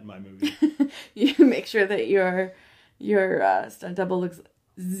do that in my movie. You make sure that your stunt double looks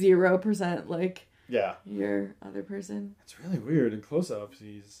 0% like... Yeah. Your other person. It's really weird. In close-ups,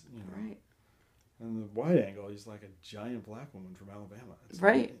 he's, Right. In the wide angle, he's like a giant black woman from Alabama. It's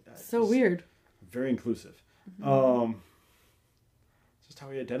right. So weird. Very inclusive. It's just how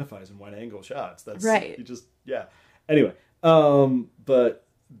he identifies in wide angle shots. That's right. He just, yeah. Anyway, but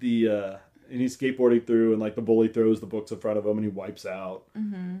and he's skateboarding through, and like the bully throws the books in front of him, and he wipes out.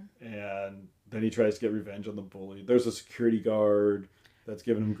 And then he tries to get revenge on the bully. There's a security guard that's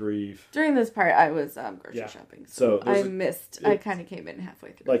giving him grief. During this part, I was grocery shopping, so I I kind of came in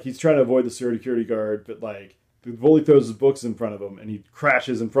halfway through. Like, he's trying to avoid the security guard, but, like, the bully throws his books in front of him, and he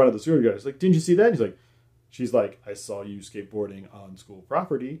crashes in front of the security guard. He's like, didn't you see that? She's like, I saw you skateboarding on school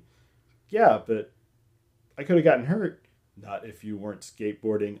property. Yeah, but I could have gotten hurt. Not if you weren't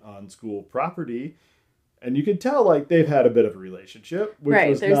skateboarding on school property. And you can tell, like, they've had a bit of a relationship. Which right,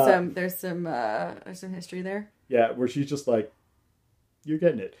 was there's some history there. Yeah, where she's just like, you're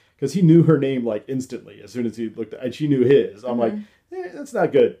getting it. Because he knew her name, like, instantly as soon as he looked at, and she knew his. I'm like, that's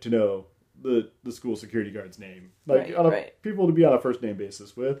not good to know the school security guard's name. Like, people to be on a first name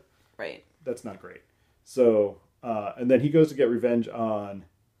basis with. Right. That's not great. So, and then he goes to get revenge on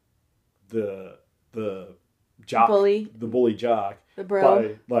the jock. The bully jock. The bro.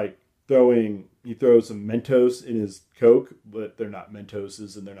 By, like, he throws some Mentos in his Coke, but they're not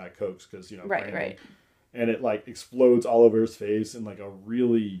Mentoses and they're not Cokes because, Right. And it, like, explodes all over his face in, like, a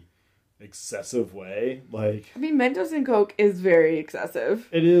really excessive way. Like, I mean, Mentos and Coke is very excessive.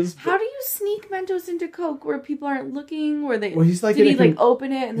 It is. How do you sneak Mentos into Coke where people aren't looking? Where they? Well, he's like, did he like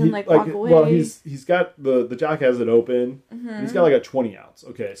open it and then walk away? Well, he's got the jock has it open. And he's got like a 20 ounce.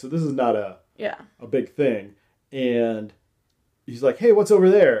 Okay, so this is not a big thing. And he's like, hey, what's over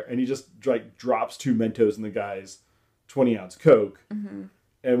there? And he just like drops 2 Mentos in the guy's 20 ounce Coke.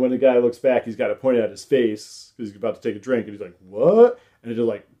 And when the guy looks back, he's got it pointed at his face because he's about to take a drink, and he's like, "What?" And it just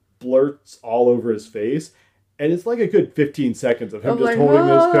like blurts all over his face, and it's like a good 15 seconds of him just holding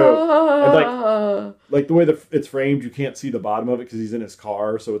his coat, and like the way it's framed, you can't see the bottom of it because he's in his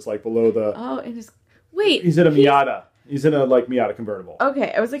car, so it's like below the. Oh, and his wait, he's in a Miata. He's in a like Miata convertible.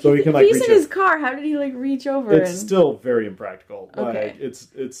 Okay, I was like, so if he's in his car, how did he like reach over? It's still very impractical. Okay, like,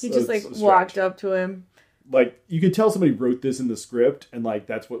 it's he just like walked up to him. Like, you could tell somebody wrote this in the script, and like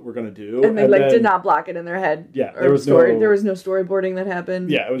that's what we're gonna do, and they like did not block it in their head. Yeah, there was no storyboarding that happened.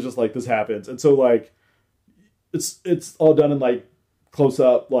 Yeah, it was just like this happens, and so like it's all done in like close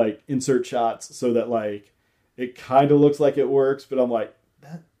up like insert shots, so that like it kind of looks like it works, but I'm like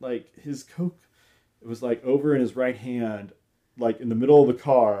that like his coke, it was like over in his right hand, like in the middle of the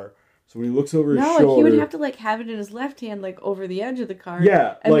car. So when he looks over his shoulder... No, he would have to, like, have it in his left hand, like, over the edge of the car.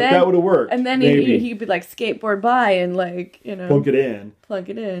 Yeah, and like, that would have worked. And then he could, like, skateboard by and, like, you know... Plunk it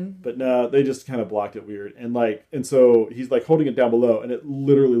in. But no, they just kind of blocked it weird. And, like, and so he's, like, holding it down below, and it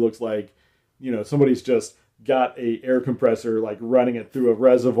literally looks like, you know, somebody's just got a air compressor, like, running it through a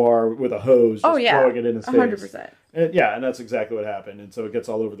reservoir with a hose, just throwing it in his face. 100%. And, and that's exactly what happened. And so it gets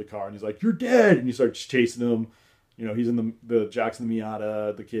all over the car, and he's like, "You're dead!" And he starts chasing him. You know, he's in the Jack's in the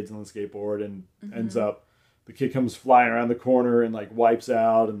Miata, the kid's on the skateboard, and ends up, the kid comes flying around the corner and like wipes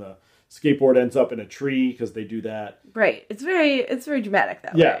out, and the skateboard ends up in a tree because they do that. Right. It's very dramatic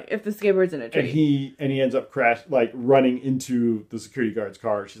that way. If the skateboard's in a tree. And he ends up running into the security guard's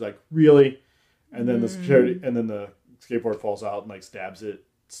car. She's like, "Really?" And then the skateboard falls out and like stabs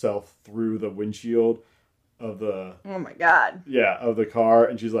itself through the windshield of the. Oh my God. Yeah, of the car,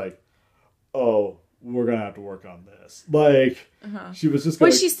 and she's like, "Oh, we're gonna have to work on this." Like, she was just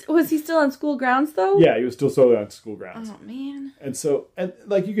gonna... Was he still on school grounds though? Yeah, he was still solely on school grounds. Oh man. And so, and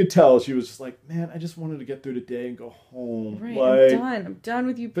like you could tell, she was just like, "Man, I just wanted to get through the day and go home." Right, like, I'm done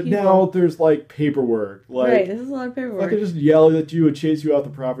with you people. But now there's like paperwork. Like, right, this is a lot of paperwork. If I could just yell at you and chase you off the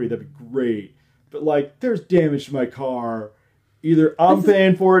property, that'd be great. But like, there's damage to my car. Either I'm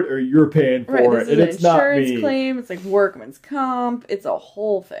paying for it or you're paying for it, and it's not me. It's an insurance claim. It's like workman's comp. It's a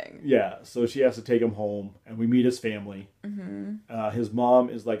whole thing. Yeah, so she has to take him home, and we meet his family. His mom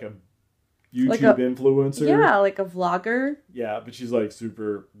is like a YouTube influencer. Yeah, like a vlogger. Yeah, but she's like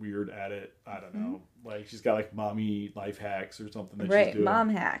super weird at it. I don't know. Like, she's got like mommy life hacks or something that she's doing. Mom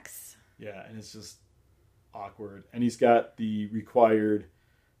hacks. Yeah, and it's just awkward. And he's got the required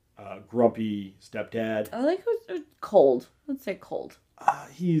grumpy stepdad. I like cold. Let's say cold.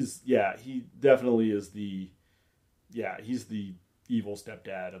 He definitely is he's the evil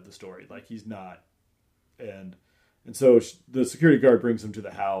stepdad of the story. Like, he's not. And so the security guard brings him to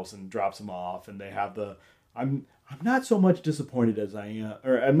the house and drops him off, and they have I'm not so much disappointed as I am,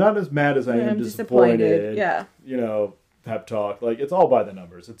 or I'm not as mad as I am disappointed. Yeah. You know, pep talk. Like, it's all by the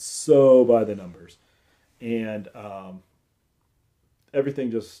numbers. It's so by the numbers. And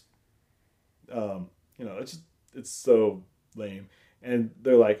everything just it's so lame. And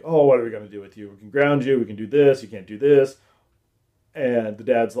they're like, "Oh, what are we going to do with you? We can ground you. We can do this. You can't do this." And the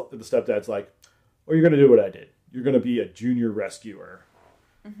stepdad's like, "Well, you're going to do what I did. You're going to be a junior rescuer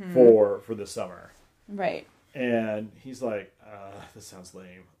for this summer." Right. And he's like, "This sounds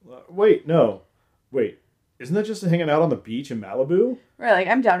lame." Wait, isn't that just hanging out on the beach in Malibu? Right, like,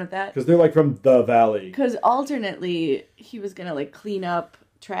 I'm down with that. Because they're like from the valley. Because alternately, he was going to like clean up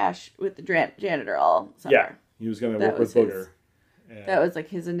trash with the janitor all summer. Yeah, he was going to work with Booger. That was like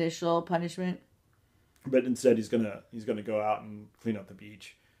his initial punishment. But instead, he's gonna go out and clean up the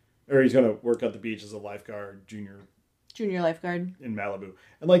beach, or he's gonna work at the beach as a lifeguard, junior lifeguard in Malibu.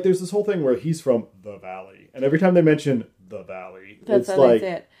 And like, there's this whole thing where he's from the valley, and every time they mention the valley, that's how they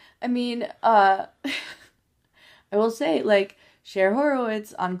say it. I mean, I will say, like, Cher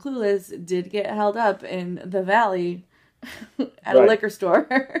Horowitz on Clueless did get held up in the valley at a liquor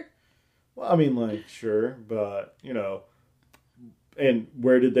store. Well, I mean, like, sure, but you know. And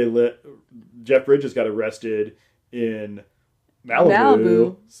where did they Jeff Bridges got arrested in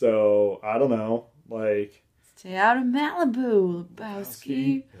Malibu. So, I don't know. Like, stay out of Malibu,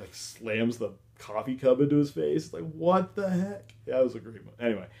 Lebowski. Like, slams the coffee cup into his face. Like, what the heck? Yeah, that was a great one.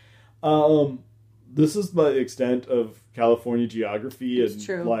 Anyway, this is the extent of California geography,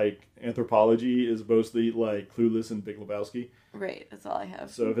 and like anthropology is mostly like Clueless and Big Lebowski. Right, that's all I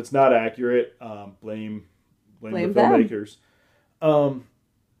have. So if it's not accurate, blame the filmmakers.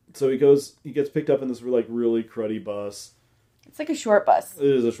 So he gets picked up in this like really cruddy bus. It's like a short bus. It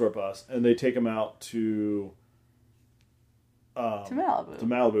is a short bus, and they take him out to Malibu. To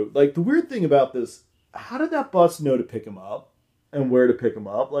Malibu. Like, the weird thing about this, how did that bus know to pick him up and where to pick him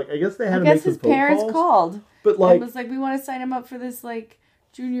up? Like, I guess they had to make some phone calls. His parents called. But like, it was like, we want to sign him up for this like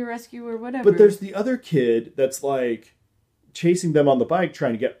Junior Rescue or whatever. But there's the other kid that's like chasing them on the bike,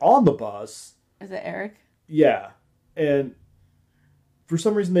 trying to get on the bus. Is it Eric? Yeah. And for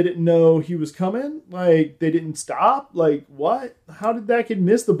some reason they didn't know he was coming. Like, they didn't stop. Like, what? How did that kid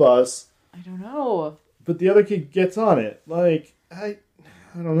miss the bus? I don't know. But the other kid gets on it. Like, I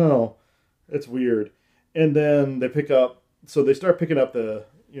don't know. It's weird. And then they pick up, so they start picking up the,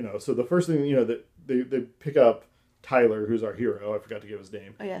 so the first thing, that they pick up Tyler, who's our hero. I forgot to give his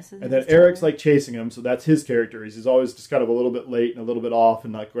name. Oh, yes. And then Eric's like chasing him, so that's his character. He's always just kind of a little bit late and a little bit off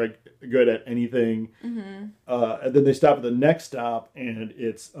and not quite good at anything. Mm-hmm. And then they stop at the next stop, and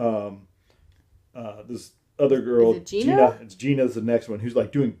it's this other girl. Is it Gina? It's Gina's the next one, who's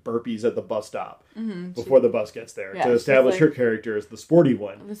like doing burpees at the bus stop before the bus gets there to she's establish like, her character as the sporty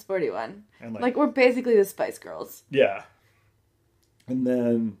one. The sporty one. And like we're basically the Spice Girls. Yeah. And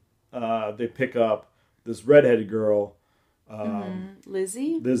then they pick up this redheaded girl,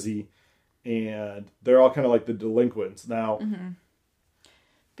 Lizzie, and they're all kind of like the delinquents now.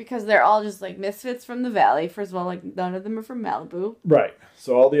 Because they're all just like misfits from the valley. First of all, like none of them are from Malibu. Right.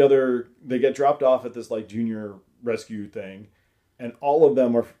 So all they get dropped off at this like junior rescue thing, and all of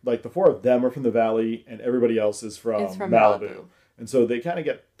them are like the four of them are from the valley, and everybody else is from Malibu. And so they kind of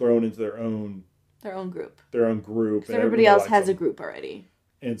get thrown into their own group. And everybody else has a group already.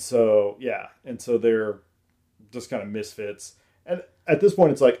 And so they're just kind of misfits. And at this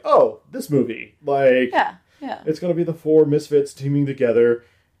point, it's like, oh, this movie, like, yeah, it's going to be the four misfits teaming together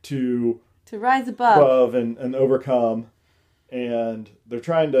to rise above and overcome. And they're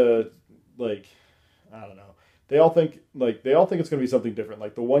trying to, like, I don't know. They all think it's going to be something different.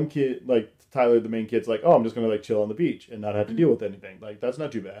 Like the one kid, like Tyler, the main kid's like, oh, I'm just going to like chill on the beach and not have to deal with anything. Like, that's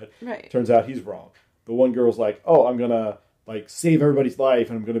not too bad. Right. Turns out he's wrong. The one girl's like, oh, I'm going to like save everybody's life,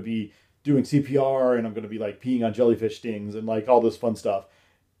 and I'm going to be doing CPR, and I'm going to be like peeing on jellyfish stings and like all this fun stuff.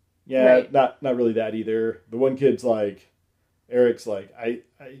 Yeah, right. not really that either. The one kid's like, Eric's like, I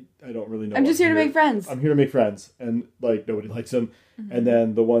don't really know. I'm just here to make friends. I'm here to make friends, and like nobody likes him. And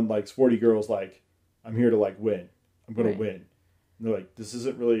then the one like sporty girl's like, I'm here to like win. I'm going to win. And they're like, this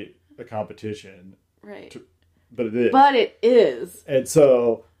isn't really a competition, right? But it is. But it is. And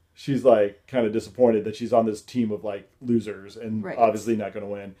so she's like kind of disappointed that she's on this team of like losers and obviously not going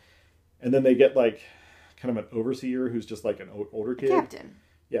to win. And then they get like kind of an overseer who's just like an older kid. Captain.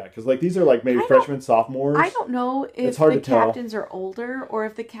 Yeah, because like these are like maybe freshmen, sophomores. I don't know if the captains are older or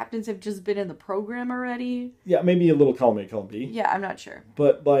if the captains have just been in the program already. Yeah, maybe a little column A, column B. Yeah, I'm not sure.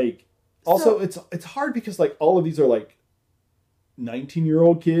 But like, also it's hard because like all of these are like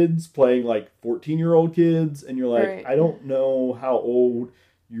 19-year-old kids playing like 14-year-old kids, and you're like, I don't know how old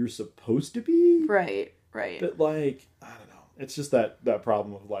you're supposed to be. Right. But like, I don't know. It's just that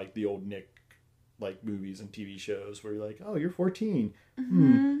problem of like the old Nick like movies and TV shows where you're like, oh, you're 14.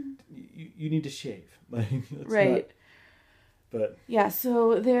 You need to shave. Like, right. But yeah,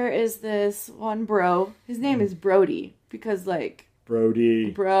 so there is this one bro. His name is Brody because like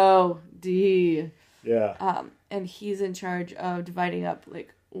Brody. Yeah. And he's in charge of dividing up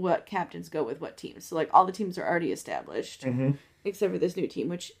like what captains go with what teams. So like all the teams are already established, except for this new team,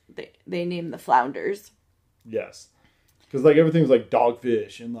 which they name the Flounders. Yes, because like everything's like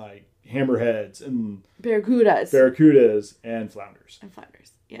dogfish and like hammerheads and barracudas and flounders.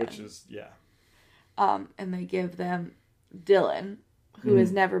 Yeah. Which is and they give them Dylan, who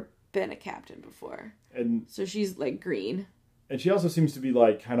has never been a captain before, and so she's like green. And she also seems to be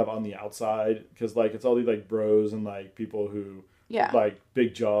like kind of on the outside because like it's all these like bros and like people who like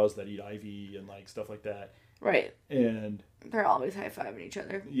big jaws that eat ivy and like stuff like that. Right. And they're always high-fiving each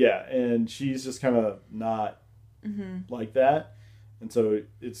other. Yeah, and she's just kind of not like that. And so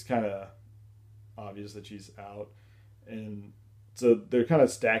it's kind of obvious that she's out. And so they're kind of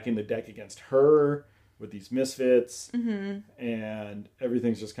stacking the deck against her with these misfits. And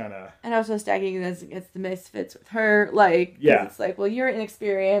everything's just kind of... And also stacking this against the misfits with her. Like, it's like, well, you're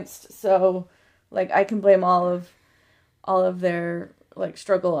inexperienced, so like I can blame all of their like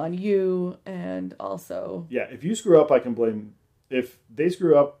struggle on you, and also if you screw up, I can blame. If they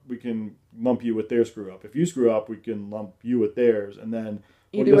screw up, we can lump you with their screw up. If you screw up, we can lump you with theirs, and then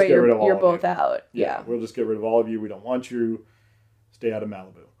we'll just get rid of all of you. You're both out. Yeah, we'll just get rid of all of you. We don't want you. Stay out of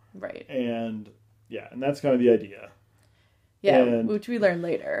Malibu. Right. And and that's kind of the idea. Yeah, which we learn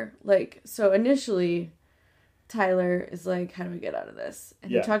later. Like, so initially, Tyler is like, "How do we get out of this?"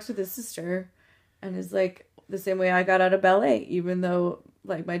 And he talks with his sister, and is like, the same way I got out of ballet, even though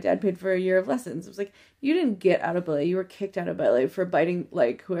like my dad paid for a year of lessons. It was like, you didn't get out of ballet, you were kicked out of ballet for biting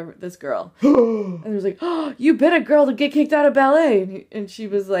like whoever, this girl. And it was like, oh, you bit a girl to get kicked out of ballet. And she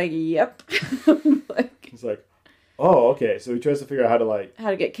was like, yep. He's like, Oh, okay. So he tries to figure out how to like,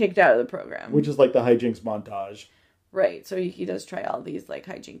 how to get kicked out of the program. which is like the hijinks montage. Right. So he does try all these like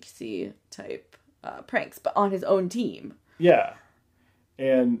hijinksy type pranks, but on his own team. Yeah.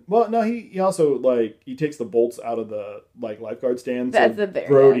 And well, no, he also like he takes the bolts out of the like lifeguard stand. That's so the very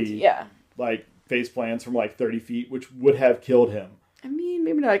Brody, end. Yeah. like face plants from like 30 feet, which would have killed him. I mean,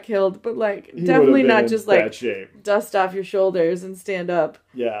 maybe not killed, but like He would definitely have been not in just bad like shape. dust off your shoulders and stand up.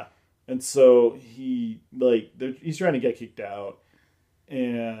 Yeah. And so he's trying to get kicked out,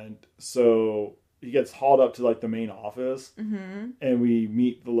 and so he gets hauled up to like the main office, and we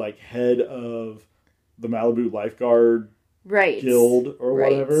meet the like head of the Malibu lifeguard Right. guild or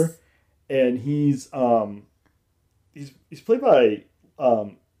Right. whatever, and he's played by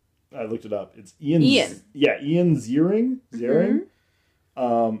I looked it up. It's Ian. Ian Ziering.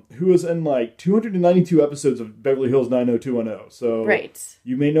 Who was in like 292 episodes of Beverly Hills 90210. So Right.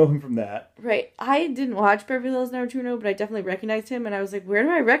 you may know him from that. Right. I didn't watch Beverly Hills 90210, but I definitely recognized him, and I was like, where do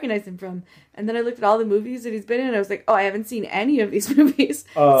I recognize him from? And then I looked at all the movies that he's been in, and I was like, oh, I haven't seen any of these movies,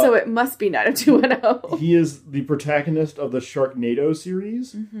 so it must be 90210. He is the protagonist of the Sharknado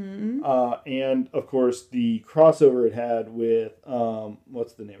series, and of course the crossover it had with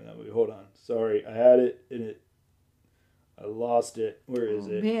what's the name of that movie? Hold on, sorry, I had it in it. I lost it. Where is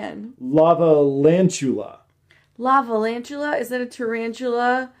it? Man. Lava Lantula. Lava Lantula? Is that a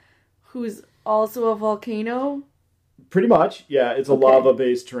tarantula who's also a volcano? Pretty much, yeah. It's a Okay.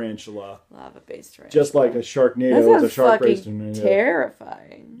 lava-based tarantula, Lava-based tarantula. just like a That Sharknado is sounds a shark-based fucking tornado.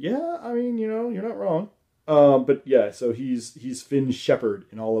 terrifying. Yeah, I mean, you're not wrong. But yeah, so he's Finn Shepard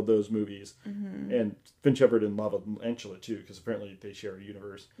in all of those movies, and Finn Shepard in Lava Lantula too, because apparently they share a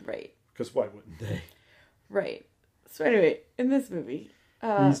universe. Right. Because why wouldn't they? Right. So anyway, in this movie,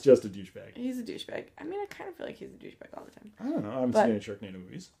 He's just a douchebag. he's a douchebag. I mean, I kind of feel like he's a douchebag all the time. I don't know. I haven't But- seen any Sharknado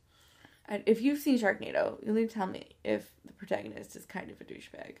movies. And if you've seen Sharknado, you'll need to tell me if the protagonist is kind of a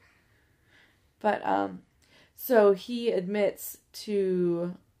douchebag. But, so he admits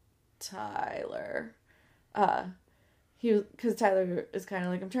to Tyler, because Tyler is kind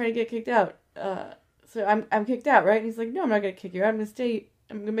of like, I'm trying to get kicked out. So I'm kicked out, right? And he's like, no, I'm not going to kick you out. I'm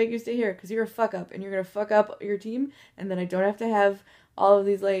going to make you stay here because you're a fuck up and you're going to fuck up your team. And then I don't have to have all of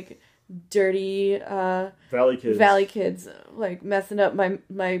these, like, dirty, Valley Kids. like messing up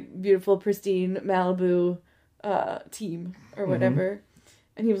my beautiful, pristine Malibu, team or whatever.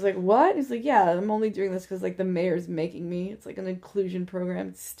 And he was like, what? He's like, yeah, I'm only doing this because, like, the mayor's making me. It's like an inclusion program.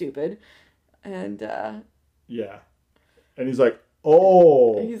 It's stupid. And, Yeah. And he's like,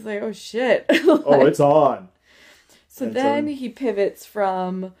 oh. he's like, oh shit. Oh, it's on. So And then so- he pivots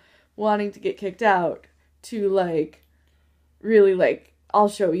from wanting to get kicked out to, like, really, like, I'll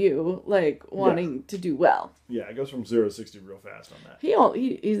show you, like, wanting to do well. Yeah, it goes from 0 to 60 real fast on that.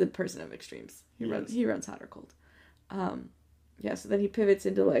 He's a person of extremes. He runs hot or cold. Yeah, so then he pivots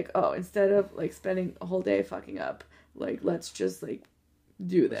into, like, oh, instead of, like, spending a whole day fucking up, like, let's just, like,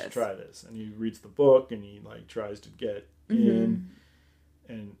 do this. Let's try this. And he reads the book and he like tries to get in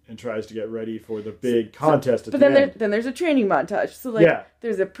and tries to get ready for the big contest at But the then end. there's a training montage. So, like, Yeah.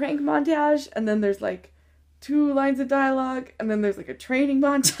 there's a prank montage, and then there's, like, 2 lines of dialogue, and then there's, like, a training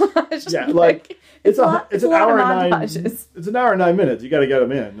montage. Yeah, like it's an lot hour of and 9. montages. It's an hour and 9 minutes. You got to get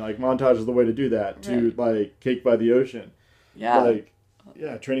them in. Like montage is the way to do that. To like Cake by the Ocean. Yeah. Like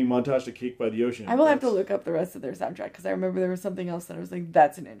training montage to Cake by the Ocean. I will have to look up the rest of their soundtrack, because I remember there was something else that I was like,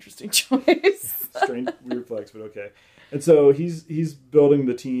 that's an interesting choice. Strange, weird flex, but okay. And so he's building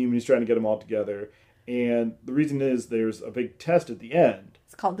the team and he's trying to get them all together. And the reason is there's a big test at the end.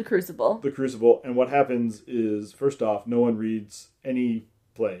 It's called The Crucible. The Crucible, and what happens is, first off, no one reads any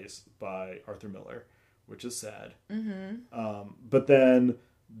plays by Arthur Miller, which is sad. But then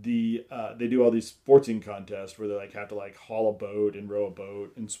they do all these sportsing contests where they like have to like haul a boat and row a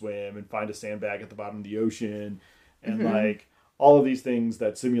boat and swim and find a sandbag at the bottom of the ocean and like all of these things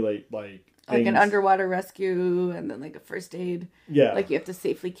that simulate like Like an things- underwater rescue, and then like a first aid. Yeah. Like you have to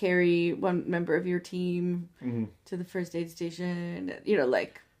safely carry one member of your team to the first aid station. You know,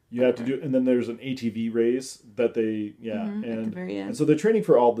 like You have to do, and then there's an ATV race that they, at the very end. and so they're training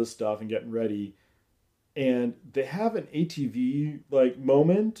for all this stuff and getting ready, and they have an ATV like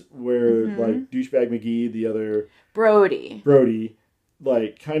moment where like douchebag McGee, the other Brody. Brody,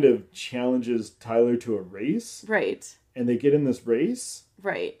 like kind of challenges Tyler to a race, Right. and they get in this race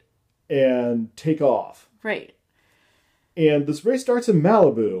Right. and take off, Right. and this race starts in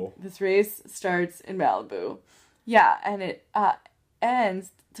Malibu. This race starts in Malibu. Yeah, and it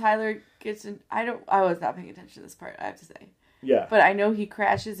ends. Tyler gets in. I was not paying attention to this part, I have to say. Yeah, But I know he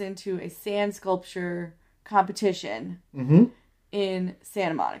crashes into a sand sculpture competition in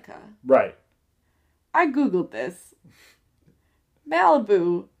Santa Monica. right. I Googled this.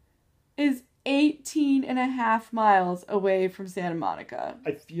 Malibu is 18 and a half miles away from Santa Monica.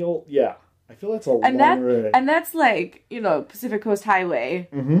 I feel that's a long way. And that's like, Pacific Coast Highway.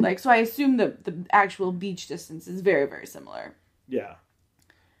 Mm-hmm. Like, so I assume the actual beach distance is very, very similar. Yeah.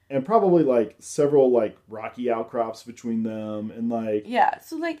 And probably, like, several, like, rocky outcrops between them, and, like... Yeah,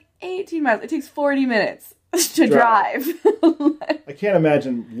 so, like, 18 miles. It takes 40 minutes to drive. I can't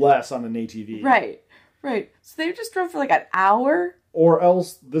imagine less on an ATV. Right. So they just drove for, like, an hour? Or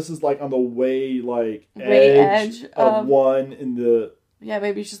else this is, like, on the way edge of one in the... Yeah,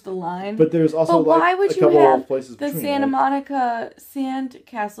 maybe it's just the line. But there's also, but why would a you couple have of places the between, Santa Monica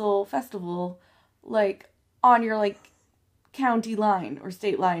Sandcastle Festival, like, on your, like, county line or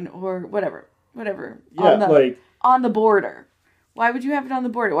state line or whatever. Yeah, on the border. Why would you have it on the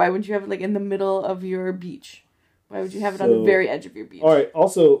border? Why wouldn't you have it, like, in the middle of your beach? Why would you have it on the very edge of your beach? All right.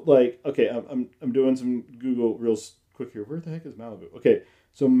 Also, like, okay, I'm doing some Google real quick here. Where the heck is Malibu? Okay,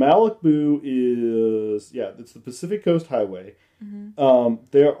 so Malibu is it's the Pacific Coast Highway. Mm-hmm. So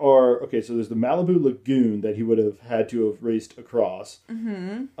there's the Malibu Lagoon that he would have had to have raced across.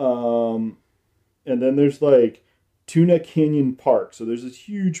 Mm-hmm. And then there's like Tuna Canyon Park. So there's this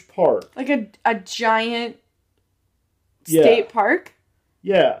huge park, like a giant state park.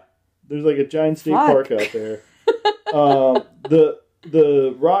 Yeah, there's like a giant state park out there.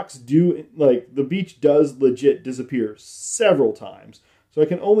 The rocks do, like, the beach does legit disappear several times. So I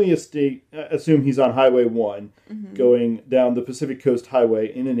can only assume he's on Highway 1 mm-hmm. going down the Pacific Coast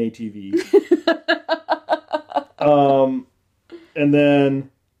Highway in an ATV. And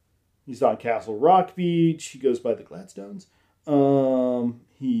then he's on Castle Rock Beach. He goes by the Gladstones.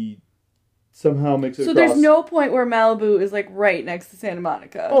 He somehow makes it across. So there's no point where Malibu is, like, right next to Santa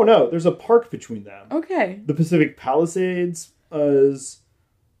Monica. Oh, no. There's a park between them. Okay. The Pacific Palisades is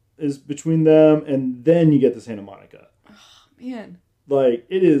between them, and then you get to Santa Monica. Oh, man. Like,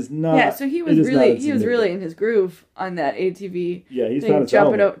 it is not. Yeah, so he was really in his groove on that ATV. Yeah, he's thing, found his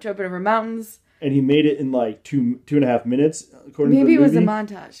jumping element. jumping over mountains. And he made it in like two and a half minutes, according Maybe to the movie. Maybe it was a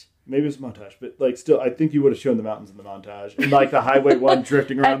montage. Maybe it was a montage, but like still, I think you would have shown the mountains in the montage, and like the Highway 1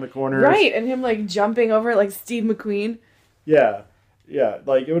 drifting around the corners, right? And him like jumping over it like Steve McQueen. Yeah,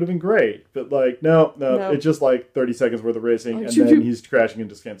 like it would have been great, but like no, it's just like 30 seconds worth of racing, and then he's crashing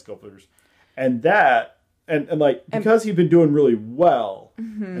into sand sculptors, and that. And like, because he'd been doing really well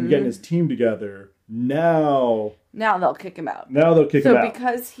mm-hmm. and getting his team together, now they'll kick him out. So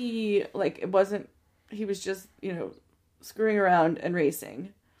because he was just, screwing around and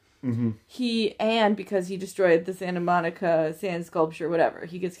racing. Mm-hmm. Because he destroyed the Santa Monica sand sculpture, whatever,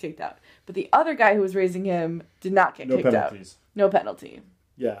 he gets kicked out. But the other guy who was racing him did not get kicked out. No penalty.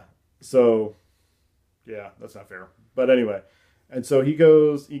 Yeah. So, yeah, that's not fair. But anyway. And so he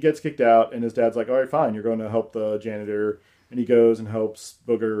gets kicked out, and his dad's like, all right, fine, you're going to help the janitor. And he goes and helps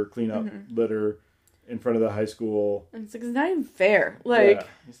Booger clean up mm-hmm. litter in front of the high school. And it's like, it's not even fair. Like,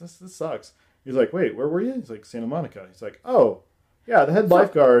 this sucks. He's like, wait, where were you? He's like, Santa Monica. He's like, oh, yeah, the head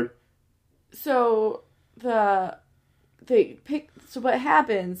lifeguard. So what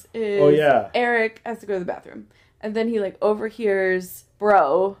happens is Eric has to go to the bathroom. And then he, like, overhears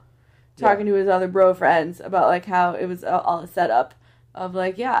Bro talking to his other bro friends about, like, how it was all a setup of,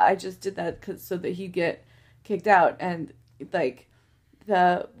 like, I just did that so that he'd get kicked out. And, like,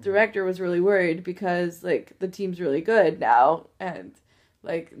 the director was really worried because, like, the team's really good now and,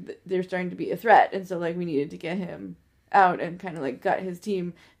 like, they're starting to be a threat. And so, like, we needed to get him out and kind of, like, gut his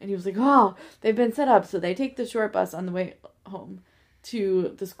team. And he was like, oh, they've been set up. So they take the short bus on the way home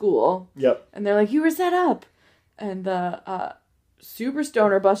to the school. Yep. And they're like, you were set up. And the super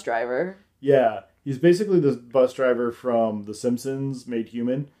stoner bus driver. Yeah. He's basically the bus driver from The Simpsons Made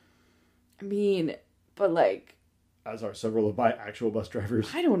Human. I mean, but like... As are several of my actual bus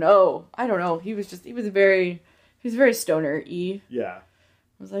drivers. I don't know. He was very stoner-y. Yeah. I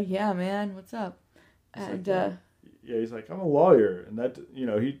was like, yeah, man, what's up? And, he's like, I'm a lawyer. And that,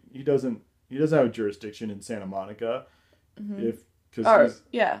 he doesn't have jurisdiction in Santa Monica. Mm-hmm.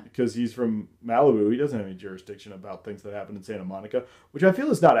 Because he's from Malibu, he doesn't have any jurisdiction about things that happen in Santa Monica, which I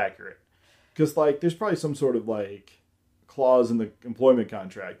feel is not accurate. Because, like, there's probably some sort of, like, clause in the employment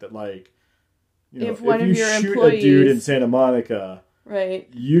contract that, like, if you shoot a dude in Santa Monica, right,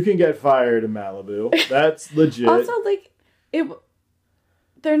 you can get fired in Malibu. That's legit. Also, like,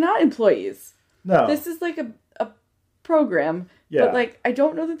 they're not employees. No. This is, like, a program. Yeah. But, like, I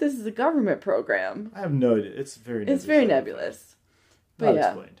don't know that this is a government program. I have no idea. It's very nebulous. But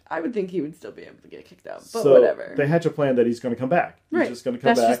explained. I would think he would still be able to get kicked out. But so whatever. They hatch a plan that he's going to come back. He's just going to come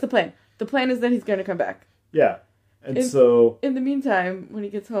back. That's just the plan. The plan is that he's going to come back. Yeah. And so... In the meantime, when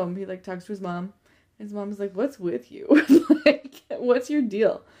he gets home, he, like, talks to his mom. His mom's like, what's with you? Like, what's your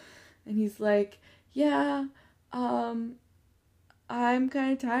deal? And he's like, yeah, I'm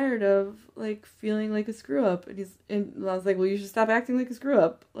kind of tired of, like, feeling like a screw-up. And I was like, well, you should stop acting like a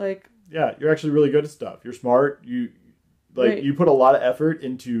screw-up. Like... Yeah, you're actually really good at stuff. You're smart. You put a lot of effort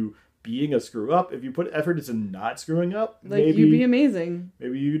into being a screw-up. If you put effort into not screwing up, like, maybe... you'd be amazing.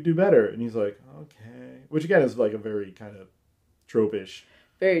 Maybe you could do better. And he's like, okay. Which, again, is, like, a very kind of trope-ish.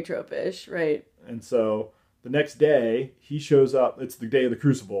 Very trope-ish, right. And so, the next day, he shows up. It's the day of the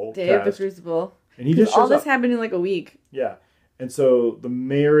Crucible. Day of the Crucible. And he just shows all this up. happened in, like, a week. Yeah. And so the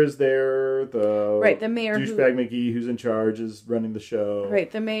mayor is there. The mayor douchebag McGee, who's in charge, is running the show.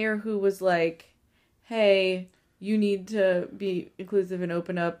 Right, the mayor who was like, "Hey, you need to be inclusive and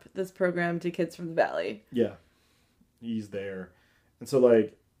open up this program to kids from the valley." Yeah, he's there, and so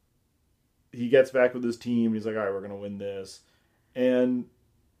like he gets back with his team. He's like, "All right, we're gonna win this," and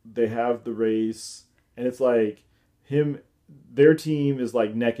they have the race, and it's like their team is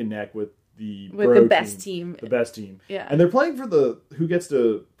like neck and neck with the best team. The best team. Yeah. And they're playing for who gets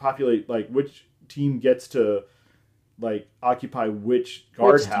to populate, like, which team gets to, like, occupy which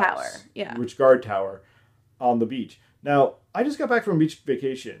guard house. Tower. Yeah. Which guard tower on the beach. Now, I just got back from a beach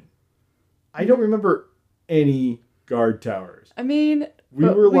vacation. I don't remember any guard towers. I mean... We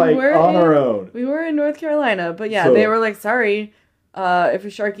were on our own. We were in North Carolina, but yeah, So, they were like, sorry... if a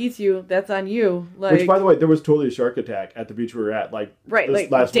shark eats you, that's on you. Like, which, by the way, there was totally a shark attack at the beach we were at. Like, right,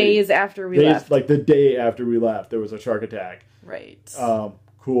 like last days week. after we left. Like the day after we left, there was a shark attack. Right.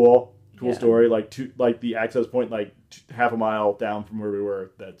 Cool Yeah. story. Like the access point, like half a mile down from where we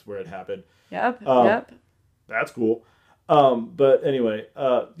were. That's where it happened. Yep. That's cool. But anyway,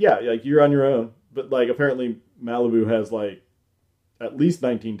 yeah, like you're on your own. But like apparently Malibu has like at least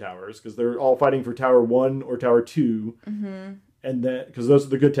 19 towers because they're all fighting for Tower 1 or Tower 2. Mm-hmm. And then, because those are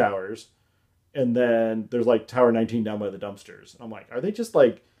the good towers. And then there's like Tower 19 down by the dumpsters. And I'm like, are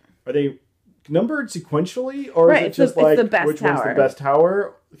they numbered sequentially? Or is it just like, the best which tower. one's the best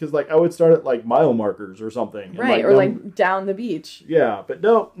tower? Because like I would start at like mile markers or something. Right, or like down the beach. Yeah, but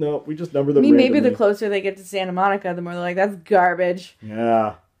no, we just number them maybe randomly. the closer they get to Santa Monica, the more they're like, that's garbage.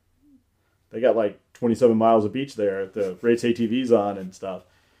 Yeah. They got like 27 miles of beach there to race ATVs on and stuff.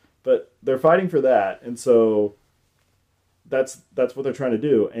 But they're fighting for that. And so... That's what they're trying to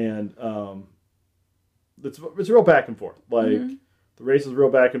do, and it's real back and forth. Like the race is real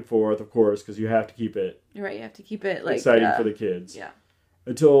back and forth, of course, because you have to keep it. You're right. You have to keep it like exciting for the kids. Yeah.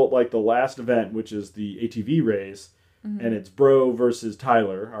 Until like the last event, which is the ATV race, and it's Bro versus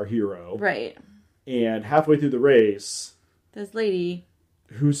Tyler, our hero. Right. And halfway through the race, this lady,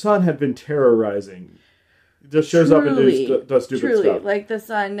 whose son had been terrorizing, just shows up and does stupid truly, stuff. Like the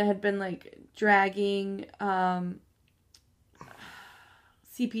son had been like dragging.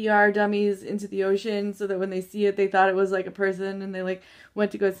 CPR dummies into the ocean so that when they see it, they thought it was like a person and they like went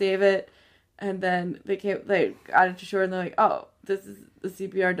to go save it. And then they got it to shore and they're like, oh, this is the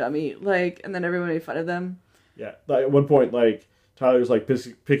CPR dummy. Like, and then everyone made fun of them. Yeah. Like at one point, like Tyler's like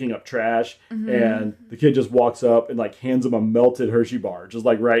picking up trash and the kid just walks up and like hands him a melted Hershey bar, just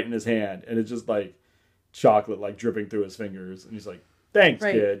like right in his hand. And it's just like chocolate like dripping through his fingers. And he's like, thanks,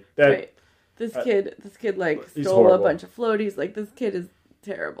 kid. This kid like stole horrible. a bunch of floaties. Like this kid is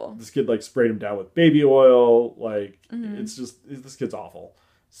terrible. This kid like sprayed him down with baby oil. Like it's just this kid's awful.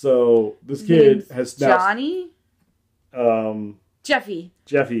 So this kid has now Johnny. Jeffy.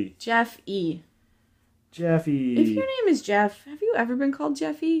 Jeff E. Jeffy. If your name is Jeff, have you ever been called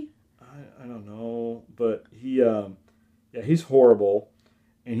Jeffy? I don't know, but he's horrible,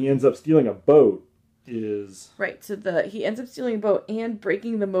 and he ends up stealing a boat. Right, so he ends up stealing a boat and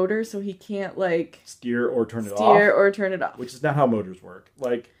breaking the motor so he can't like steer or turn it off. Which is not how motors work.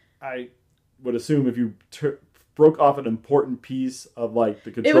 Like I would assume if you broke off an important piece of like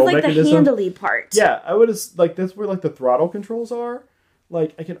the control mechanism. It was like the handly part. Yeah, I would like that's where like the throttle controls are.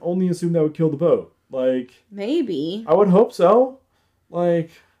 Like I can only assume that would kill the boat. Like maybe. I would hope so.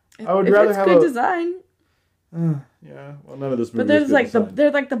 Like I would rather have good design. Yeah, well, none of this movie. But there's like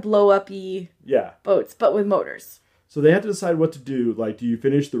they're like the blow uppy boats, but with motors. So they have to decide what to do. Like, do you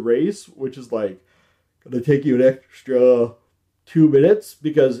finish the race, which is like going to take you an extra 2 minutes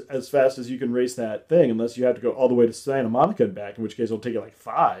because as fast as you can race that thing, unless you have to go all the way to Santa Monica and back, in which case it'll take you like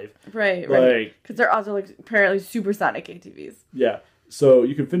 5. Right. Because they're also like apparently supersonic ATVs. Yeah. So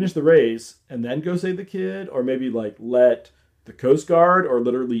you can finish the race and then go save the kid, or maybe like let the Coast Guard or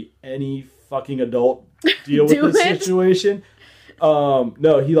literally any fucking adult deal with this situation.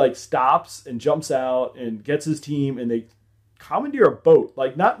 No, he like stops and jumps out and gets his team and they commandeer a boat,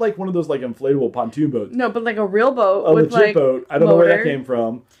 like not like one of those like inflatable pontoon boats. No, but like a real boat A with legit like boat. I don't know where that motor. came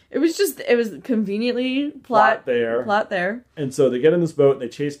from. It was conveniently Plot there. Plot there. And so they get in this boat and they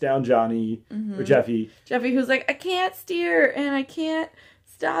chase down Johnny or Jeffy. Jeffy, who's like, I can't steer and I can't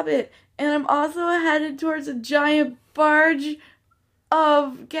stop it, and I'm also headed towards a giant barge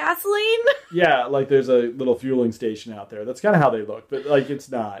of gasoline. Yeah, like there's a little fueling station out there. That's kind of how they look, but like it's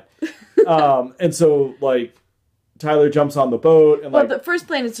not. And so like Tyler jumps on the boat and Well, like the first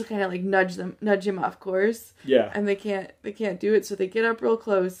plan is to kind of like nudge him off course, yeah, and they can't do it, so they get up real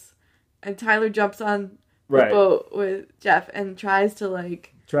close, and Tyler jumps on the right. boat with Jeff and tries to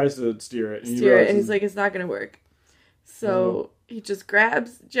like Tries to steer it. steer it, and he's like, it's not gonna work. So he just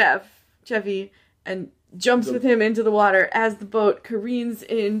grabs Jeffy, and jumps with him into the water as the boat careens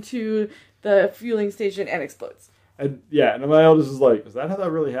into the fueling station and explodes. And yeah, and my eldest is like, is that how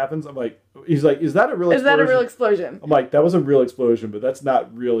that really happens? I'm like, he's like, is that a real explosion? Is that a real explosion? I'm like, that was a real explosion, but that's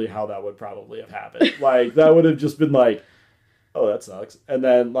not really how that would probably have happened. Like, that would have just been like, oh, that sucks. And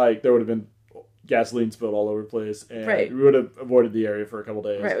then, like, there would have been gasoline spilled all over the place, and Right. we would have avoided the area for a couple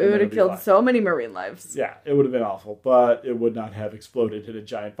days. Right, and we then would have it'd be killed fine. so many marine lives. Yeah, it would have been awful, but it would not have exploded in a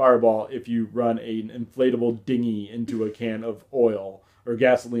giant fireball if you run an inflatable dinghy into a can of oil or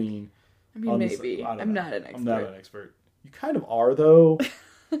gasoline. I mean, maybe. I don't I'm know. not an expert. I'm not an expert. You kind of are, though.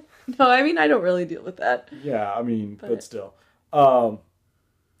 No, I mean, I don't really deal with that. Yeah, I mean, but But- still.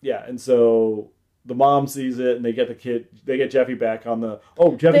 Yeah, and so the mom sees it, and they get Jeffy back on the...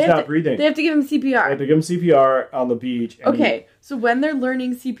 Oh, Jeffy's not breathing. They have to give him They CPR. have to give him CPR on the beach. And Okay, so when they're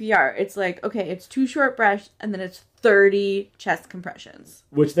learning CPR, it's like, okay, it's 2 short breaths, and then it's 30 chest compressions.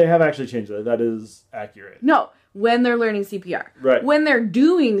 which they have actually changed that. That is accurate. No, when they're learning CPR. Right. When they're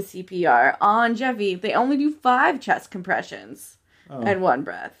doing CPR on Jeffy, they only do 5 chest compressions and 1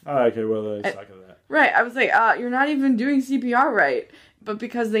 breath. Oh, okay, well, they suck at that. Right, I was like, you're not even doing CPR right. But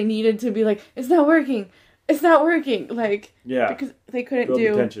because they needed to be like, it's not working, like, Yeah. because they couldn't Build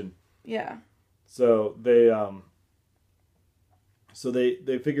do, the tension. yeah. So they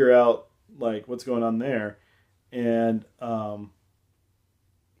figure out like what's going on there, and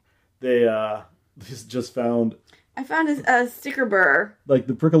they just found I found a sticker burr like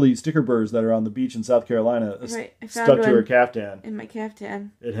the prickly sticker burrs that are on the beach in South Carolina Right, I found stuck to one. her caftan. in my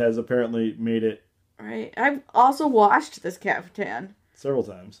caftan. It has apparently made it Right, I've also washed this caftan several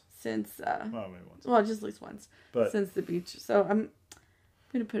times. since, Well, maybe once. well, just at least once, But since the beach. So I'm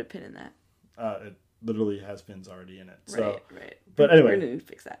gonna put a pin in that. it literally has pins already in it. So, Right. but anyway. We're gonna need to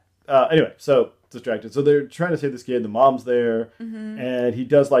fix that. Anyway, so distracted. So they're trying to save this kid. The mom's there, and he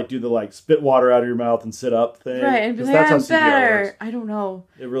does like do the like spit water out of your mouth and sit up thing. Right, and be 'Cause like, that's how I'm CPR better. works. I don't know.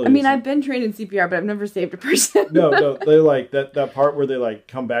 It really. I mean, is. I've been trained in CPR, but I've never saved a person. no. They like that part where they like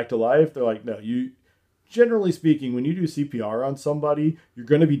come back to life. They're like, no, you. Generally speaking, when you do CPR on somebody, you're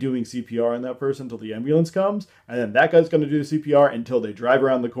going to be doing CPR on that person until the ambulance comes, and then that guy's going to do the CPR until they drive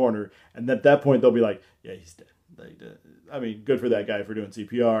around the corner, and at that point they'll be like, yeah, he's dead. I mean, good for that guy for doing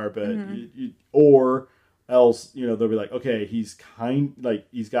CPR, but or else, they'll be like, okay, he's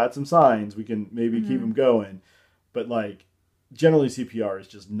got some signs, we can maybe keep him going, but like generally CPR is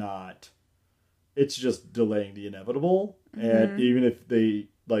just not. It's just delaying the inevitable, and even if they.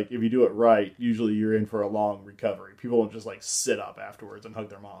 Like, if you do it right, usually you're in for a long recovery. People don't just, like, sit up afterwards and hug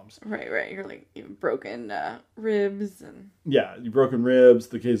their moms. Right. You're like, you've broken ribs and... Yeah, you broken ribs.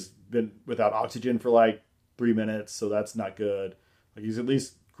 The kid's been without oxygen for, like, 3 minutes, so that's not good. Like, he's at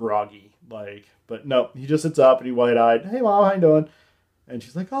least groggy. Like, but no, he just sits up and he wide-eyed. Hey, Mom, how you doing? And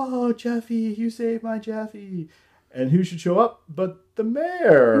she's like, oh, Jeffy, you saved my Jeffy. And who should show up but the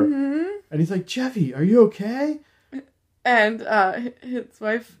mayor? And he's like, Jeffy, are you okay? And his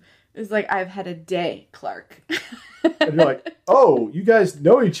wife is like, I've had a day, Clark. And you're like, oh, you guys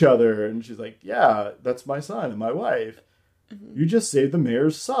know each other. And she's like, yeah, that's my son and my wife. You just saved the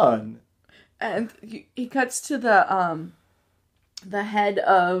mayor's son. And he cuts to the head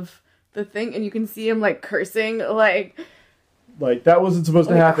of the thing, and you can see him, like, cursing, like... Like, that wasn't supposed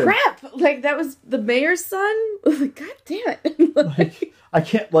to happen. Crap! Like, that was the mayor's son? Like, God damn it. Like, I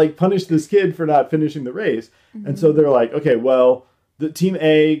can't, like, punish this kid for not finishing the race. And so they're like, okay, well, the team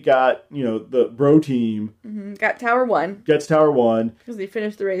A got, the bro team Got Tower 1, gets Tower 1. because they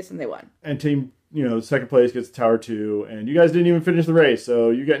finished the race and they won. And team, second place gets Tower 2. And you guys didn't even finish the race, so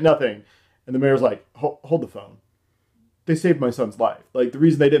you get nothing. And the mayor's like, hold the phone. They saved my son's life. Like, the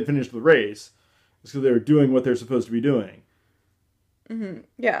reason they didn't finish the race is because they were doing what they're supposed to be doing.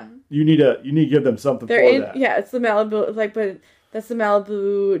 Yeah. You need to give them something They're for in, that. yeah, it's the Malibu, like, but that's the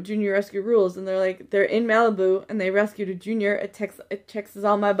Malibu Junior Rescue rules. And they're like, they're in Malibu and they rescued a junior. It checks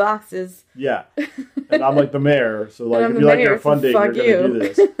all my boxes. Yeah. And I'm like the mayor. So like, I'm if the you like mayor, their so funding, fuck you're going to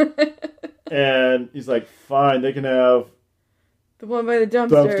you. do this. And he's like, fine, they can have The one by the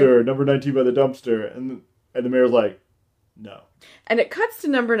dumpster. number 19 by the dumpster. And the mayor's like, no. And it cuts to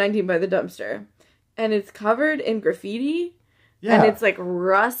number 19 by the dumpster. And it's covered in graffiti. Yeah. And it's like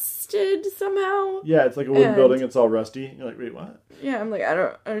rusted somehow. Yeah, it's like a wooden And- building. It's all rusty. You're like, wait, what? Yeah, I'm like, I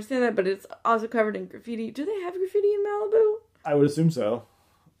don't understand that, but it's also covered in graffiti. Do they have graffiti in Malibu? I would assume so.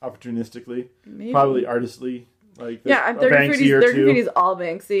 Opportunistically. Maybe. Probably artistly. Like, Yeah, their graffiti's all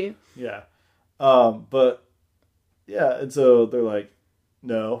Banksy. Yeah. But, yeah, and so they're like,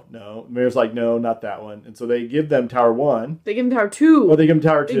 no. The mayor's like, no, not that one. And so they give them Tower 1. They give them Tower 2. Well, they give them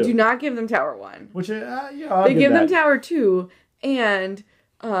Tower 2. They do not give them Tower 1. Which, I'll They give them that. Tower 2, and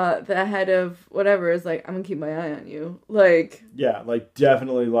the head of whatever is like, I'm gonna keep my eye on you. Like, Yeah, like,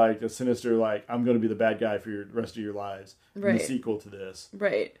 definitely, like, a sinister, like, I'm going to be the bad guy for your rest of your lives. In Right. the sequel to this.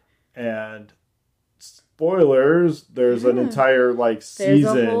 right. And, spoilers, there's an entire, like, There's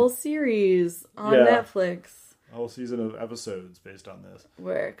season. a whole series on Yeah. Netflix A whole season of episodes based on this.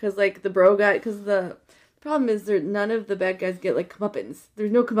 where, because like the bro guy, because the problem is none of the bad guys get like comeuppance.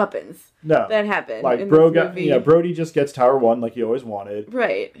 There's no comeuppance No. that happen. Like, in bro this got, movie. yeah, Brody just gets Tower 1 like he always wanted.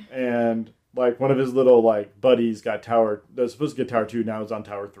 Right. And, like, one of his little, like, buddies got Tower... They're supposed to get Tower 2, now it's on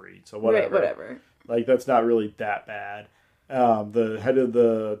Tower 3. So, whatever. Right, whatever. Like, that's not really that bad. The head of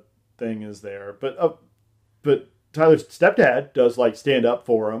the thing is there. But Tyler's stepdad does, like, stand up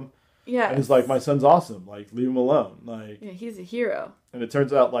for him. Yeah. And he's like, my son's awesome. Like, leave him alone. Like, Yeah, he's a hero. and it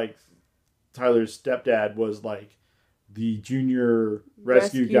turns out, like, Tyler's stepdad was, like, the junior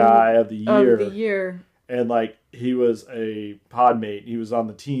rescue guy of the year. Of the year. And, like, he was a pod mate. He was on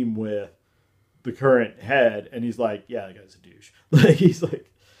the team with the current head. And he's like, yeah, that guy's a douche. Like, he's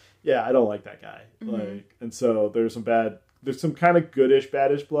like, yeah, I don't like that guy. Mm-hmm. Like, and so there's some kind of goodish,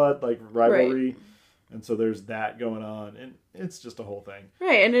 baddish blood, like, rivalry. Right. And so there's that going on. And it's just a whole thing.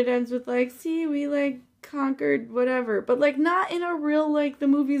 Right, and it ends with like, see, we like conquered whatever. But like not in a real like the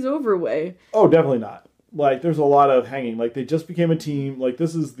movie's over way. Oh, definitely not. Like, there's a lot of hanging. Like, they just became a team. Like,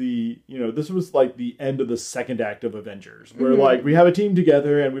 this is this was like the end of the second act of Avengers. Where, like, we have a team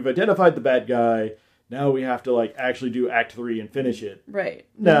together and we've identified the bad guy. Now we have to, like, actually do Act 3 and finish it. Right.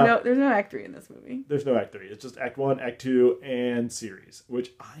 No. There's no Act 3 in this movie. There's no Act 3. It's just Act 1, Act 2, and series.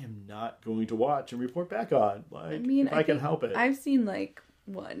 Which I am not going to watch and report back on. Like, if I can help it. I've seen like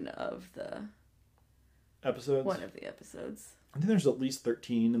one of the Episodes? episodes. I think there's at least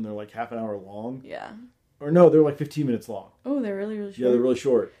 13 and they're, like, half an hour long. Yeah. Or no, they're, like, 15 minutes long. Oh, they're really, really short. Yeah, they're really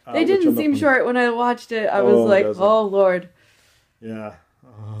short. They which didn't I'm seem not- short when I watched it. I was like, doesn't. oh, Lord. Yeah.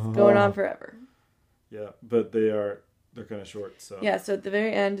 It's going on forever. Yeah, but they're kind of short, so. Yeah, so at the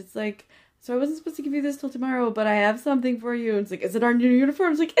very end, it's like, so I wasn't supposed to give you this till tomorrow, but I have something for you. And it's like, is it our new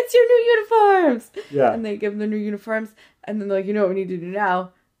uniforms? Like, it's your new uniforms! Yeah. And they give them their new uniforms, and then they're like, you know what we need to do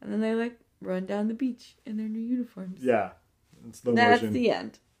now? And then they, like, run down the beach in their new uniforms. Yeah. It's slow That's motion. the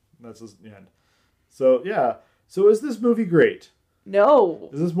end. That's the end. So, yeah. So, is this movie great? No.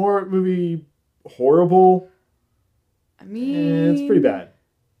 Is this movie horrible? I mean... It's pretty bad.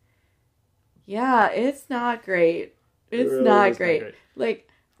 Yeah, it's not great. It's really not is great. Like,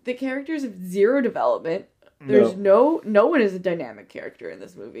 the characters have zero development. There's no one is a dynamic character in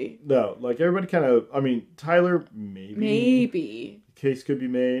this movie. No, like, everybody kind of, I mean, Tyler, maybe. Case could be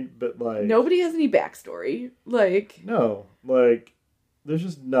made, but, like... Nobody has any backstory. Like... No, like, there's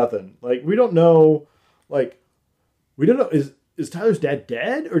just nothing. Like, we don't know, is Tyler's dad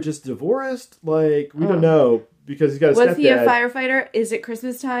dead or just divorced? Like, we don't know, because he's got a stepdad. Was he a firefighter? Is it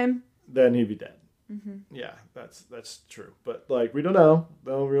Christmas time? Then he'd be dead. Mm-hmm. Yeah, that's true. But, like, we don't know.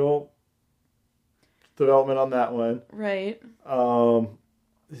 No real development on that one. Right.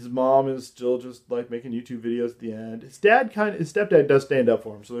 His mom is still just, like, making YouTube videos at the end. His stepdad does stand up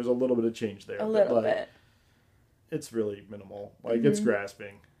for him, so there's a little bit of change there. A little bit. It's really minimal. Like, it's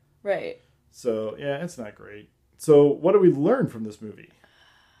grasping. Right. So, yeah, it's not great. So, what do we learn from this movie?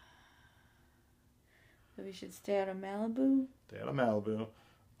 So we should stay out of Malibu? Stay out of Malibu.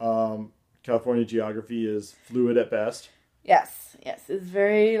 California geography is fluid at best. Yes. Yes. It's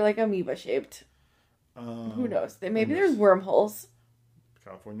very, like, amoeba shaped. Who knows? Maybe there's wormholes.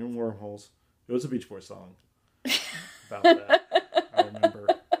 California wormholes. It was a Beach Boys song. About that. I remember.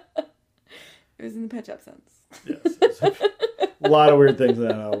 It was in the Pet Shop Sounds. Yes. A lot of weird things in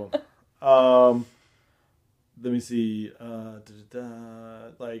that album. Let me see.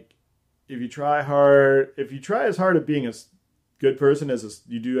 Like, if you try as hard at being a good person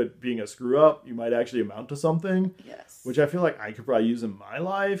you do it being a screw up, you might actually amount to something. Yes. Which I feel like I could probably use in my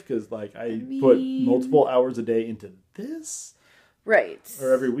life because like I put multiple hours a day into this. Right.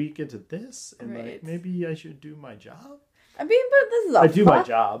 Or every week into this. And Right. like maybe I should do my job. I mean, but this is all I do my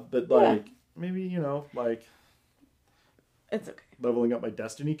job, but like maybe, like it's okay. leveling up my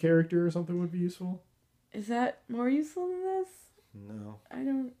Destiny character or something would be useful. Is that more useful than this? No. I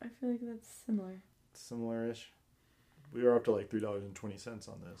feel like that's similar. Similar-ish. We are up to like $3.20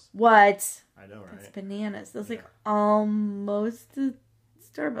 on this. What? I know, right? That's bananas. That's like almost a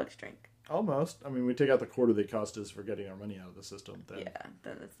Starbucks drink. Almost. I mean, we take out the quarter they cost us for getting our money out of the system. Then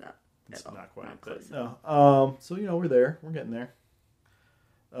then it's not. it's not quite. Not close. No. So we're there. We're getting there.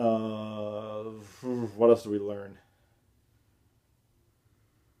 What else do we learn?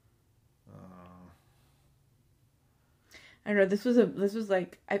 I don't know.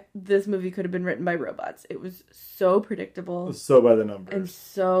 This movie could have been written by robots. It was so predictable. So by the numbers. And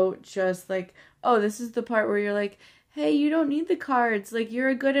so just like, oh, this is the part where you're like, hey, you don't need the cards. Like, you're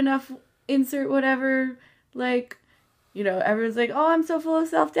a good enough insert whatever. Like, everyone's like, oh, I'm so full of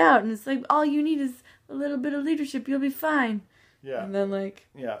self-doubt. And it's like, all you need is a little bit of leadership. You'll be fine. Yeah. And then like...